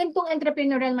 Walang gantong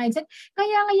entrepreneurial mindset.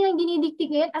 Kaya ngayon,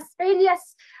 dinidiktik ngayon, as early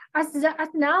as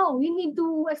now, we need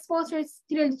to expose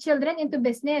your children into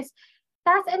business.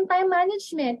 Task and time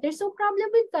management, there's no problem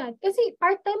with that. Kasi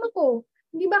part-time ako.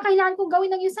 Hindi ba kailangan kong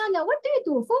gawin ng Usana? What do you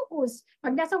do? Focus.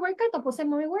 Pag nasa work ka, tapusin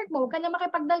mo yung work mo. Huwag ka na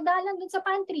makipagdaldalan dun sa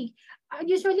pantry.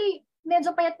 Usually,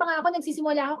 medyo payat pa nga ako,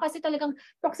 nagsisimula ako kasi talagang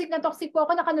toxic na toxic po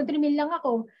ako, naka-Nutrimil lang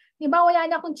ako. Di ba? Wala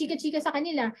na akong chika-chika sa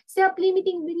kanila.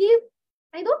 Self-limiting belief,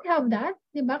 I don't have that.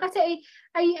 Di ba? Kasi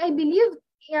I believe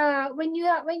when you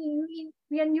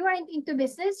are into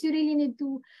business, you really need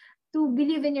to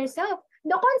believe in yourself.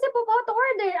 The concept of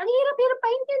auto-order, ang hirap-hirap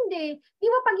paintindi. Di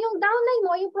ba pag yung downline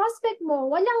mo, yung prospect mo,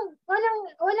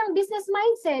 walang business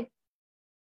mindset.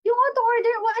 Yung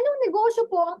auto-order, anong negosyo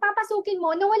po ang papasukin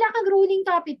mo na wala kang rolling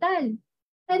capital?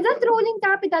 And that rolling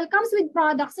capital comes with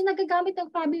products na nagagamit ng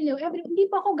family. Hindi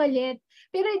po ako galit.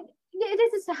 Pero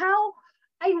this is how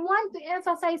I want to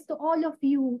emphasize to all of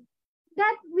you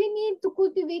that we need to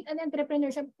cultivate an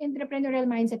entrepreneurial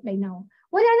mindset by now.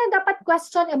 Wala na dapat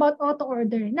question about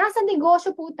auto-order. Nasa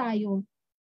negosyo po tayo.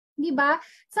 Di ba?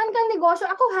 Saan kang negosyo?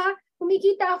 Ako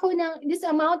kumikita ako ng this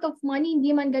amount of money,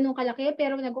 hindi man ganun kalaki,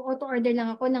 pero nag-auto-order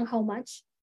lang ako ng how much.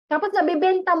 Tapos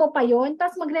nabibenta mo pa yon,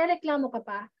 tapos magre-reklamo ka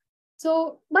pa.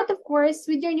 So, but of course,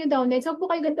 with your new downloads, huwag po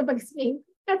kayo ganito pag-explain.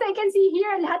 Kasi I can see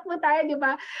here, lahat mo tayo, di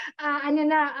ba?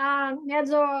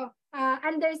 Medyo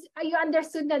you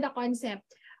understood na the concept.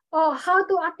 Oh, how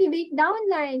to activate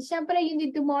downline. Siyempre, you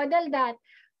need to model that.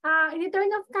 Return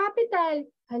of capital.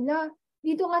 Hala,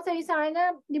 dito nga sa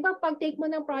Usana, di ba, pag-take mo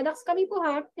ng products, kami po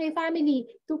my family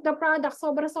took the products,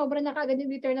 sobra-sobra na kaagad yung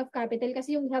return of capital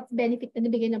kasi yung health benefit na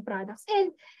nabigay ng products.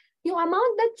 And yung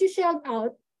amount that you shelled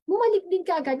out, bumalik din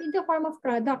kaagad in the form of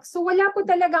products. So wala po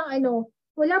talagang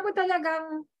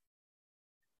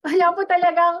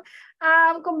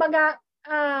kumbaga,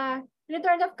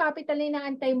 return of capital na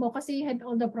inaantay mo kasi you had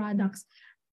all the products.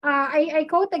 I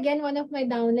quote again one of my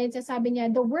downlines, sabi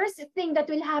niya, the worst thing that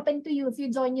will happen to you if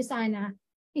you join Usana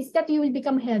is that you will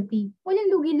become healthy. Walang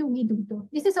lugi-lugi dito.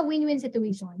 This is a win-win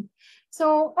situation.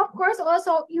 So, of course,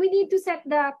 also, you need to set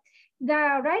the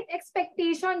right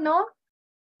expectation, no?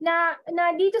 Na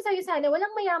dito sa Usana,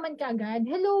 walang mayaman ka agad.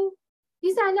 Hello? Di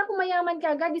sana kung mayaman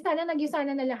ka agad, di sana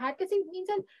nag-Usana na lahat. Kasi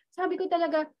minsan, sabi ko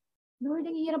talaga, Lord,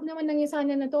 ang hirap naman ng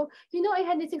Usana na to. You know, I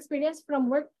had this experience from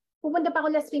work. Pupunta pa ako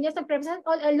Las Piñas, nag-represent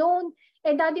all alone.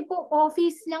 Dati po,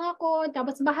 office lang ako.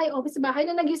 Tapos bahay, office, bahay.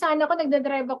 Nung nag-Usana ako,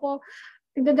 nagdadrive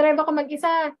ako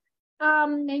mag-isa.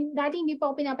 Dati hindi po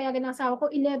ako pinapayagan ng asawa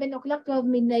ko. 11 o'clock, 12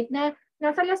 midnight na.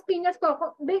 Nasa Las Piñas po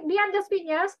ako. Beyond Las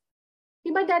Piñas,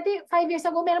 diba dati, 5 years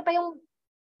ago, meron pa yung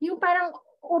parang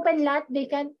open lot,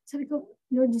 vacant. Sabi ko,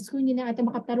 Lord, Diyos ko, hindi na ata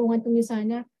makatarungan itong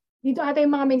Usana. Dito ata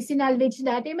yung mga medicinal veg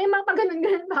dati. May mga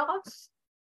pag-ganun-ganun pa ako.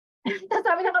 Tapos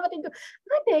sabi ng kapatid ko,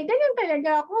 ate, ganyan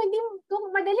talaga ako. Hindi,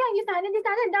 kung madali ang Usana, di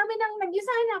sana dami nang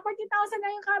nag-Usana. 40,000 na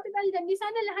yung capital dyan. Di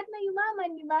sana lahat na yumaman,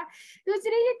 di ba? So it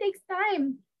really takes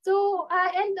time. So,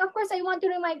 and of course, I want to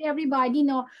remind everybody,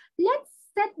 no, let's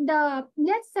set the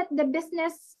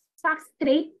business facts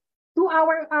straight to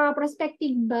our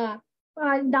prospective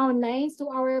downlines, to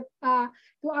our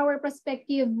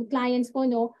prospective clients po,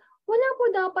 no, wala po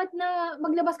dapat na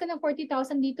maglabas ka ng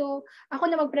 40,000 dito, ako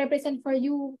na mag-represent for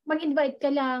you, mag-invite ka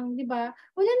lang, di ba?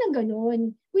 Wala nang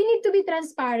ganun. We need to be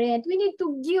transparent. We need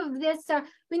to give this,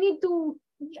 we need to,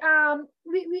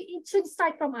 it should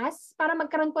start from us para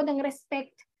magkaroon po ng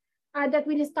respect that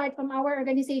will start from our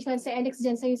organization sa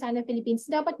NXGen sa USANA Philippines.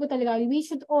 Dapat po talaga, we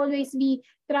should always be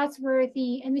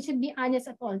trustworthy and we should be honest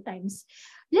at all times.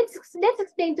 Let's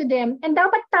explain to them, and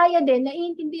dapat tayo din,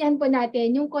 naiintindihan po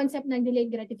natin yung concept ng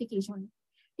delayed gratification.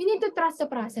 You need to trust the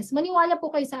process. Maniwala po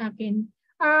kayo sa akin.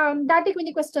 Dati kung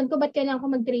ni-question ko, ba't kailangan ko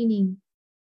mag-training?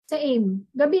 Sa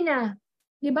AIM. Gabi na.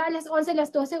 Di ba? Alas 11,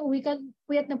 alas 12, uwi ka,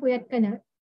 puyat ka na.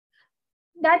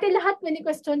 Dati lahat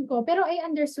ni-question ko, pero I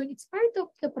understood it's part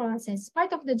of the process,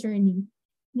 part of the journey.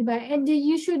 Di ba? And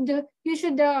you should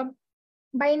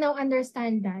by now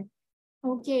understand that.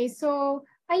 Okay, so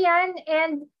ayan,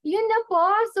 and yun na po.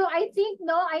 So I think,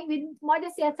 no, with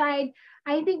modesty aside,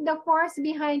 I think the force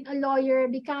behind a lawyer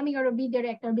becoming a Ruby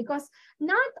director, because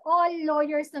not all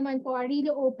lawyers naman po are really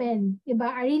open, diba?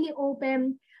 Are really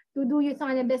open to do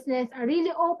USANA business, are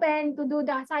really open to do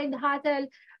the side hustle,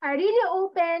 are really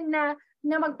open na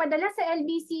magpadala sa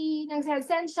LBC ng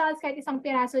essentials kahit isang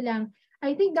piraso lang.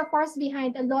 I think the force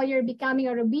behind a lawyer becoming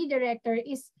a Ruby director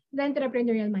is the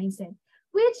entrepreneurial mindset,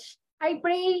 which I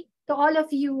pray to all of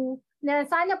you na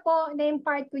sana po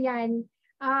na-impart ko yan,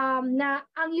 na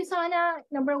ang USANA,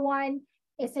 number 1,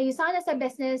 is a USANA sa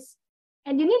business,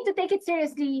 and you need to take it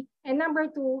seriously. And number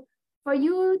 2, for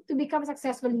you to become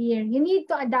successful here, you need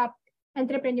to adopt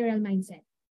entrepreneurial mindset.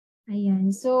 Ayan.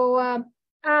 So,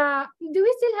 do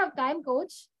we still have time,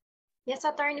 Coach? Yes,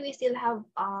 attorney, we still have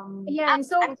Ayan.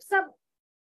 So,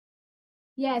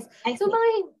 yes. So,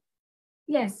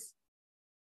 yes.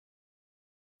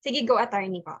 Sige, go,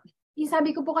 attorney po.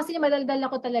 Sabi ko po kasi madaldal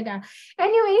ako talaga.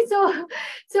 Anyway, so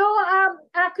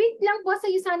quick lang po sa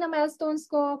USANA milestones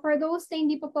ko. For those na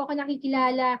hindi po ako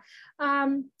nakikilala,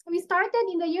 we started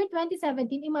in the year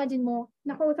 2017. Imagine mo,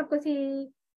 nakausap ko si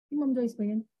Ma'am Joyce po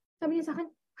yun. Sabi niya sa akin,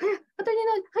 attorney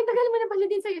Nol, tagal mo na pala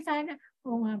din sa USANA.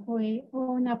 Oo nga po eh.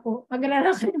 Oo na po.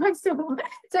 Mag-alala ka naman. So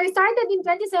I started in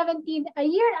 2017. A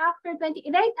year after,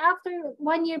 right after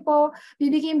 1 year po,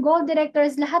 we became gold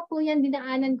directors. Lahat po yan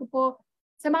dinaanan ko po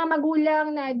sa mga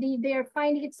magulang na they are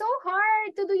finding it so hard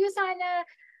to do USANA.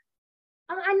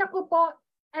 Ang anak ko po,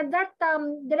 at that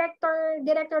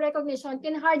director recognition,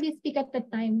 can hardly speak at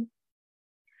that time.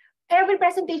 Every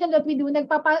presentation that we do,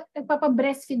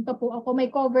 nagpapa-breastfeed pa po ako. May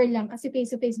cover lang kasi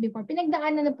face-to-face before.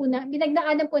 Pinagdaanan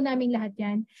po namin lahat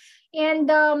yan. And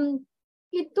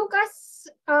it took us,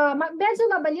 medyo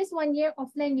mabalis 1 year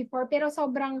offline before, pero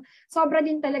sobra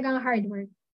din talagang hard work.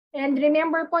 And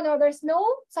remember po, no, there's no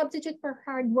substitute for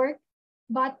hard work,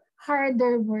 but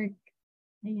harder work.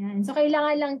 Ayan. So,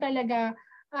 kailangan lang talaga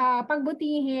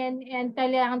pagbutihin and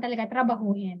kailangan talaga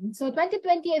trabahuin. So,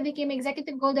 2020, I became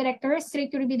Executive Gold Director,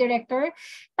 straight to Ruby Director.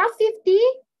 Top 50,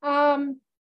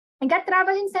 I got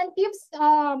travel incentives,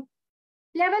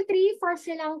 level 3 for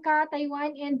Sri Lanka,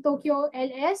 Taiwan, and Tokyo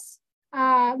LS.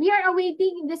 We are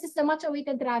awaiting, this is the much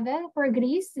awaited travel for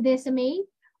Greece this May,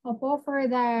 for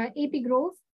the AP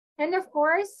growth. And of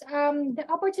course, the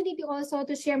opportunity also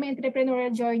to share my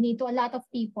entrepreneurial journey to a lot of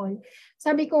people.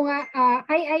 Sabi ko nga,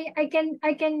 I can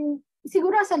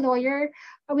siguro as a lawyer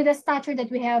with the stature that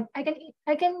we have, I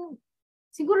can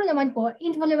siguro naman po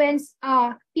influence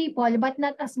people, but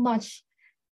not as much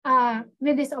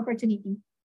with this opportunity.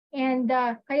 And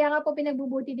kaya nga po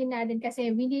pinagbubuti din natin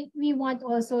kasi we want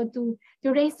also to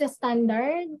raise the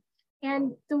standard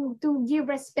and to give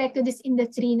respect to this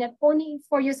industry, not only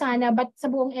for USANA, but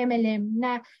sa buong MLM,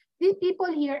 na the people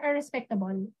here are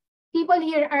respectable. People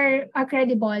here are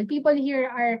credible. People here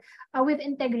are with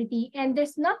integrity. And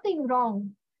there's nothing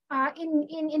wrong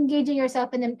in engaging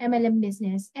yourself in an MLM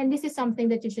business. And this is something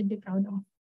that you should be proud of.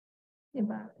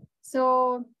 Diba?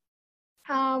 So,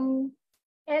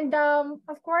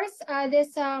 of course,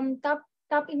 this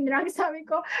top in rank, sabi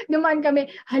ko, naman kami,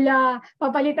 hala,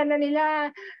 papalitan na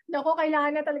nila. Naku,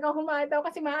 kailangan na talaga humataw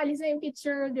kasi maalis na yung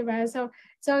picture, di ba? So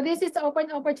this is the open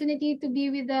opportunity to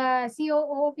be with the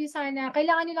COO of USANA.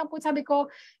 Kailangan nyo lang po, sabi ko,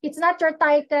 it's not your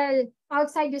title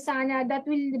outside USANA that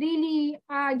will really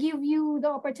give you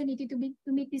the opportunity to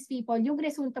meet these people. Yung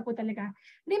resulta po talaga.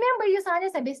 Remember,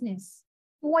 USANA sa business.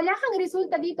 Kung wala kang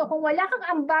resulta dito, kung wala kang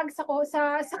ambag sa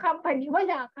company,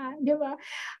 wala ka, di ba?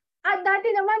 At dati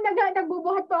naman,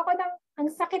 nagbubuhat po ako ng ang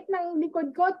sakit ng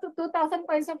likod ko, 2,000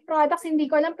 points of products, hindi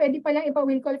ko alam, pwede palang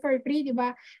ipa-will call for free, di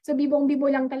ba? So, bibong-bibo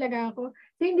lang talaga ako.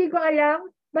 So, hindi ko alam.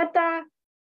 But,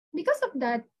 because of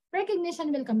that,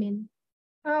 recognition will come in.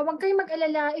 Huwag kayong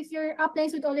mag-alala if your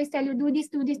uplines would always tell you, do this,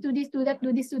 do this, do this, do that,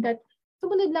 do this, do that.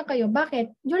 Sumunod lang kayo.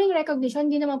 Bakit? During recognition,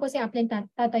 hindi naman po si upline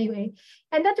tatayo eh.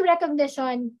 And that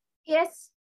recognition is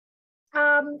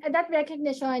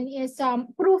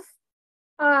proof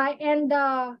and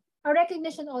a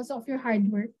recognition also of your hard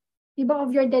work, diba, of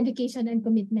your dedication and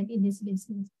commitment in this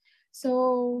business.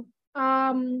 So,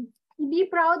 be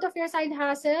proud of your side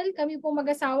hustle. Kami po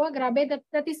mag-asawa, grabe,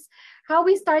 that is how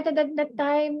we started at that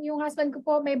time. Yung husband ko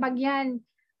po may bagyan.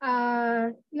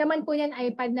 Laman po yan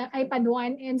iPad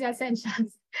 1 and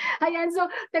Essentials. Ayan, so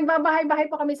nagbabahay-bahay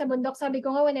po kami sa bundok. Sabi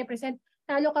ko nga when I present,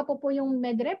 talo ka po yung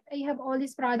medrep. I have all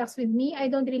these products with me.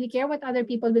 I don't really care what other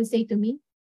people will say to me.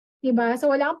 Diba? So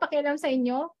wala akong pakialam sa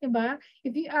inyo, diba?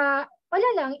 If you wala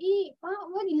lang,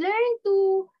 learn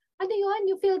to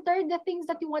you filter the things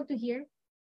that you want to hear.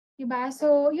 Diba?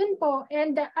 So yun po.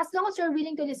 And as long as you're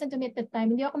willing to listen to me at that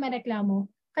time, hindi ako mareklamo.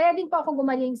 Kaya din po ako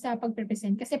gumaling sa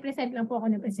pagpe-present kasi present lang po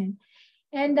ako na-present.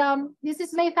 And this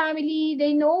is my family.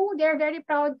 They know, they're very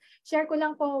proud. Share ko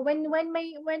lang po, when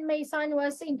my son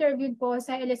was interviewed po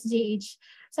sa LSJH,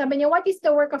 sabi niya, what is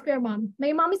the work of your mom?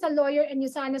 My mom is a lawyer and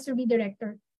your son is a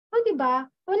director. Oh,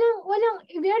 diba? Walang,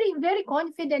 very, very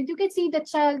confident. You can see the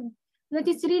child that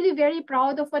is really very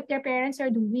proud of what their parents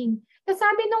are doing. Tapos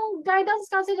sabi nung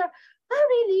guidance counselor,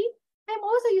 really? I'm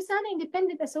also yung sana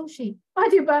independent associate. Oh,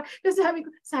 diba? Tapos sabi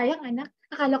ko, sayang anak,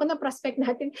 akala ko na prospect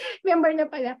natin. Member na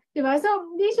pala. Diba?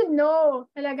 So, they should know.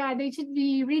 Talaga, they should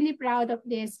be really proud of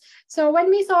this. So,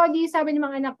 when we saw this, sabi ng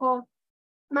mga anak ko,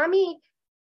 Mommy,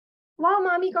 wow,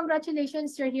 Mommy,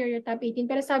 congratulations, you're here, you're top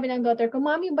 18. Pero sabi ng daughter ko,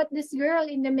 Mommy, but this girl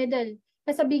in the middle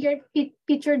has a bigger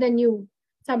picture than you.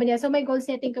 Sabi niya, so may goal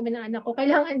setting kami ng anak ko.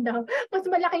 Kailangan daw, mas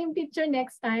malaki yung picture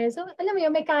next time. So, alam mo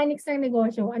yung mechanics ng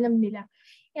negosyo, alam nila.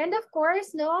 And of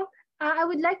course, I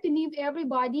would like to leave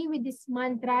everybody with this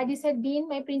mantra. This had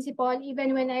been my principle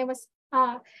even when I was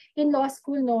in law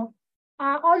school.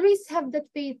 Always have that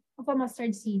faith of a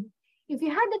mustard seed. If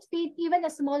you had that faith, even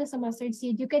as small as a mustard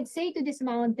seed, you can say to this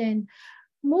mountain,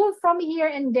 move from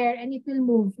here and there, and it will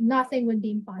move. Nothing will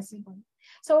be impossible.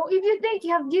 So if you think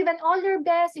you have given all your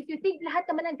best, if you think lahat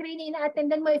naman ng training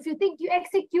na-attendan mo, if you think you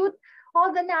execute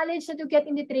all the knowledge that you get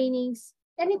in the trainings,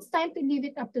 then it's time to leave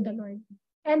it up to the Lord.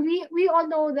 And we all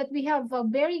know that we have a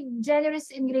very generous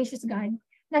and gracious God.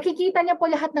 Nakikita niya po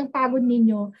lahat ng pagod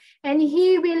ninyo, and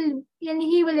He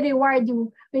will reward you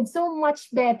with so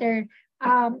much better,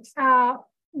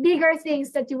 bigger things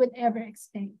that you would ever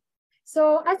expect.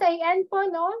 So as I end po,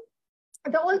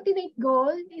 the ultimate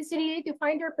goal is really to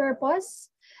find your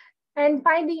purpose, and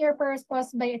finding your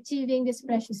purpose by achieving this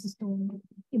precious stone.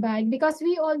 Diba? Because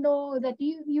we all know that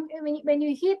when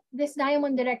you hit this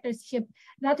diamond directorship,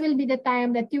 that will be the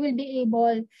time that you will be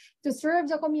able to serve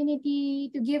the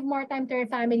community, to give more time to your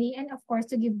family, and of course,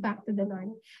 to give back to the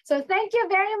Lord. So thank you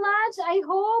very much. I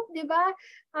hope, diba?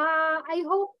 I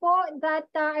hope po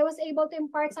that I was able to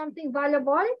impart something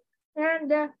valuable. And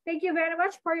thank you very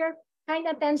much for your kind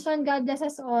attention. God bless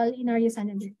us all in our Yusan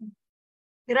and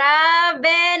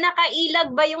Grabe!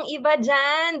 Nakailag ba yung iba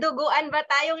dyan? Duguan ba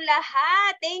tayong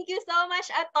lahat? Thank you so much,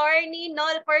 Attorney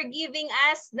Nol, for giving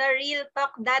us the real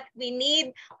talk that we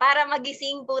need para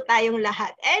magising po tayong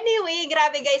lahat. Anyway,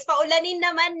 grabe guys, paulanin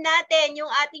naman natin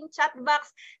yung ating chat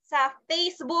box sa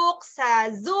Facebook,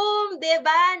 sa Zoom,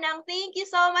 diba? Nang thank you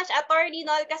so much, Attorney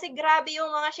Nol, kasi grabe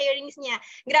yung mga sharings niya.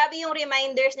 Grabe yung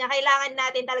reminders niya. Kailangan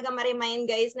natin talaga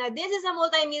ma-remind, guys, na this is a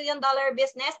multi-million-dollar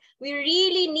business. We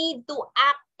really need to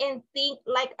act and think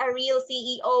like a real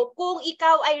CEO. Kung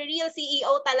ikaw ay real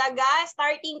CEO talaga,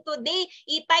 starting today,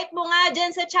 i-type mo nga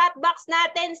dyan sa chat box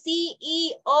natin,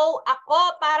 CEO ako,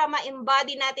 para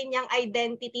ma-embody natin yung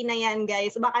identity na yan,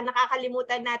 guys. Baka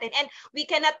nakakalimutan natin. And we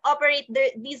cannot operate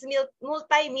this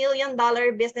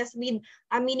multi-million-dollar business with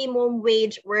a minimum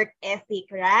wage work ethic,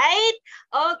 right?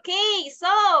 Okay,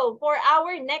 so for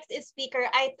our next speaker,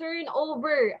 I turn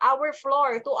over our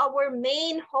floor to our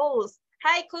main host.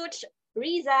 Hi, Coach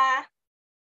Riza.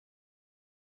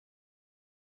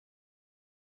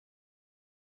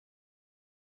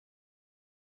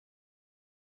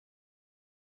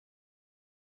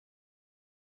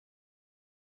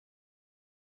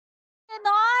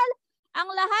 Nol, ang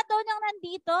lahat daw nang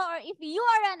nandito, or if you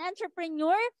are an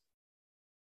entrepreneur,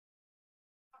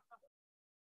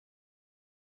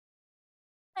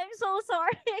 I'm so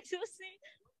sorry, excuse me.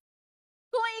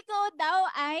 Kung ikaw daw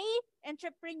ay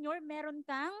entrepreneur, meron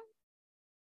kang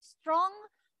strong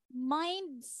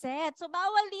mindset. So,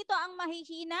 bawal dito ang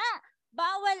mahihina.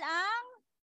 Bawal ang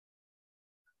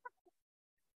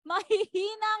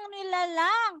mahihinang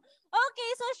nilalang. Okay,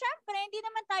 so syempre, hindi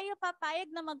naman tayo papayag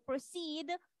na mag-proceed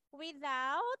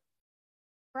without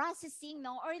processing,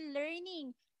 no, or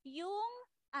learning yung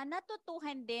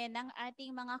natutuhan din ng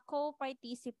ating mga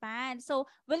co-participants. So,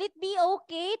 will it be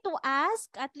okay to ask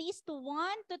at least to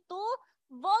 1 to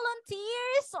 2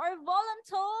 volunteers or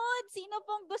voluntold? Sino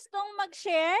pong gustong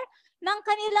mag-share ng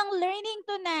kanilang learning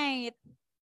tonight?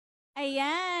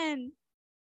 Ayan.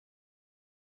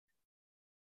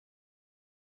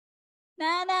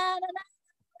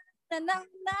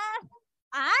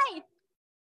 Ay!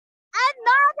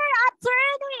 Another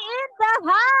attorney in the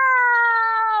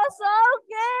house!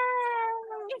 Okay!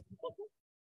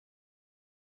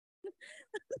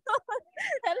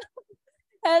 Hello,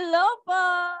 hello po!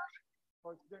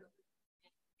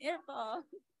 Here po.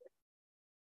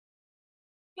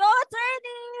 Go,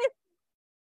 attorney!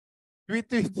 Tweet.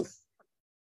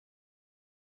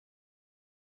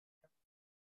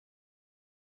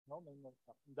 No, may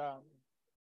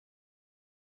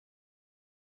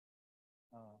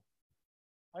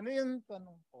ano yung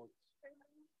tanong, coach?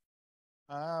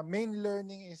 Main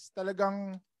learning is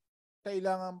talagang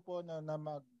kailangan po na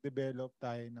mag-develop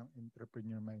tayo ng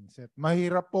entrepreneur mindset.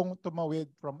 Mahirap pong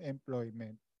tumawid from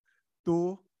employment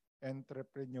to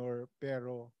entrepreneur,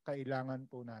 pero kailangan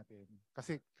po natin.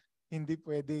 Kasi hindi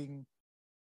pwedeng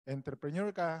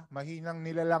entrepreneur ka, mahinang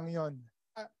nilalang yon.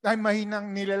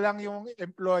 Mahinang nilalang yung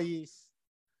employees.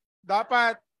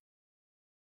 Dapat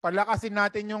palakasin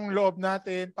natin yung loob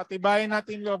natin, patibayin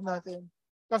natin yung loob natin.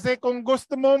 Kasi kung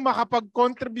gusto mo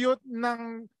makapag-contribute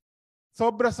ng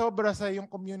sobra-sobra sa iyong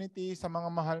community, sa mga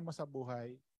mahal mo sa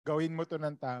buhay, gawin mo to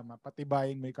ng tama,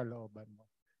 patibayin mo yung kalooban mo.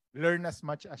 Learn as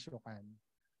much as you can.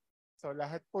 So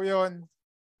lahat po yun,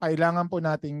 kailangan po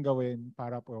natin gawin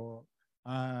para po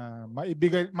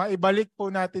maibalik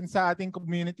po natin sa ating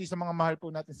community, sa mga mahal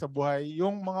po natin sa buhay,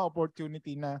 yung mga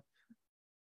opportunity na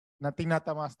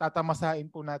tatamasain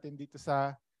po natin dito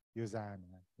sa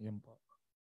Yuzana. Yun po.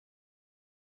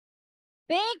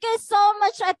 Thank you so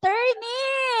much,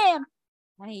 attorney!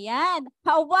 Ayan,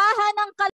 hawahan ng